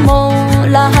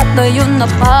 lahat na yun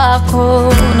napako.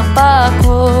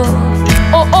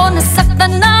 Oo,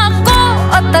 nasaktan ako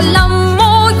at alam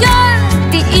mo yan.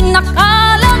 Di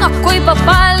inakalang ako'y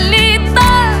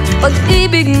papalitan.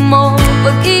 Pag-ibig mo,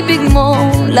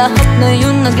 lahat na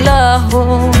yun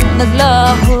naglaho.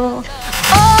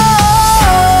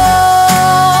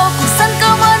 Oh, kung saan ka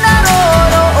man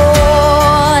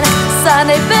naroon,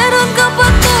 sana'y meron ka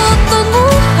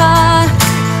patutunguhan.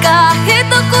 Kahit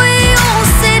ako'y iyong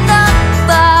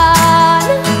sinaktan.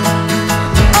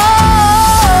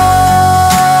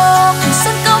 Oh, kung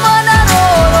saan ka man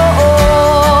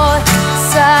naroon,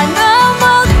 sana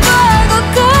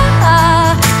magbago ka.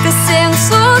 Kasi ang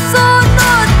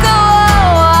susunod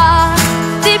kawawa,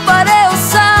 di pareho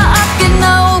sa akin.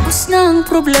 Naubos na ang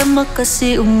problema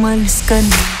kasi umalis ka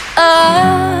na.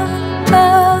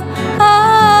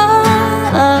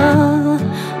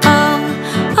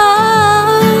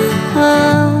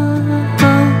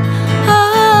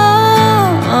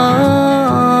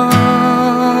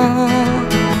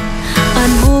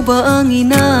 Ano ba ang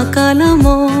inakala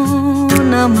mo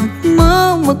na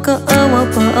magmamagkaawa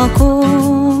pa ako?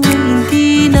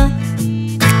 Hindi na,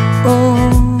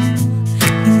 oh,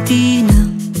 hindi na,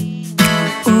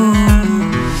 oh.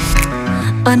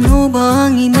 Ano ba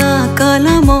ang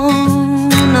inakala mo?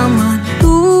 Na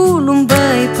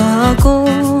matulumbay pa ako?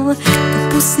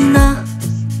 Tapos na,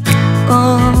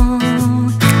 oh,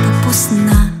 tapos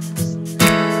na,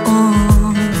 oh.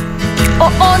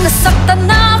 Oo, nasaktan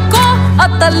na ako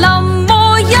at alam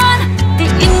mo yan. Di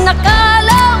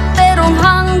inakala, perong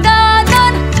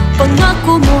hangganan.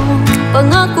 Pangako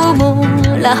mo,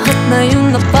 lahat na yung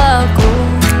napako.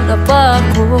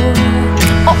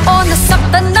 Oo,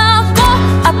 nasaktan na ako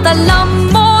at alam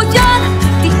mo yan.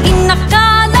 Di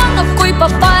inakalang ako'y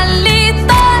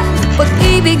papalitan.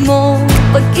 Pag-ibig mo,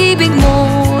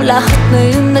 lahat na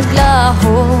yung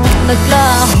naglaho.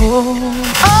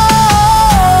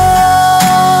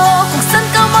 Oh, kung saan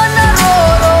ka man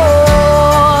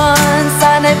naroon,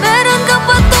 sana'y meron ka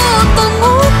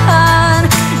patutunguhan.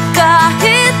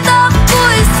 Kahit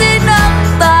ako'y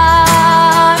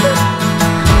sinaktan.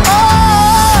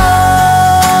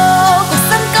 Oh, kung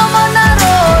saan ka man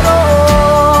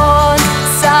naroon,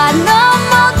 sana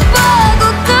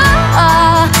magbago ka.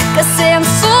 Kasi ang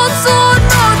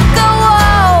susunod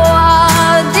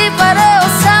kawawa, di pareho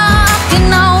sa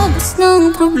akin. Naubos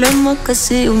ng problema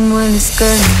kasi umalis ka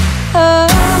na.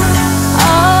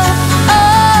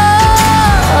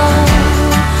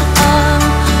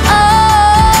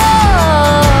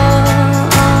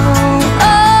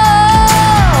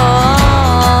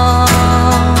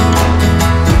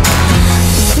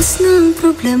 Ubos ng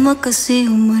problema kasi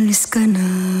umalis ka na.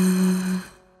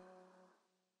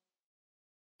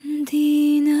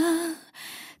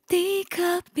 Di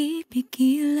ka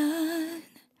pipigilan.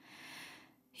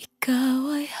 Ikaw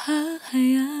ay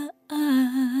hahayaan.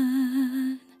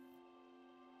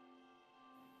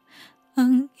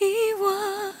 Ang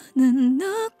iwanan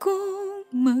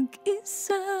akong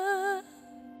mag-isa.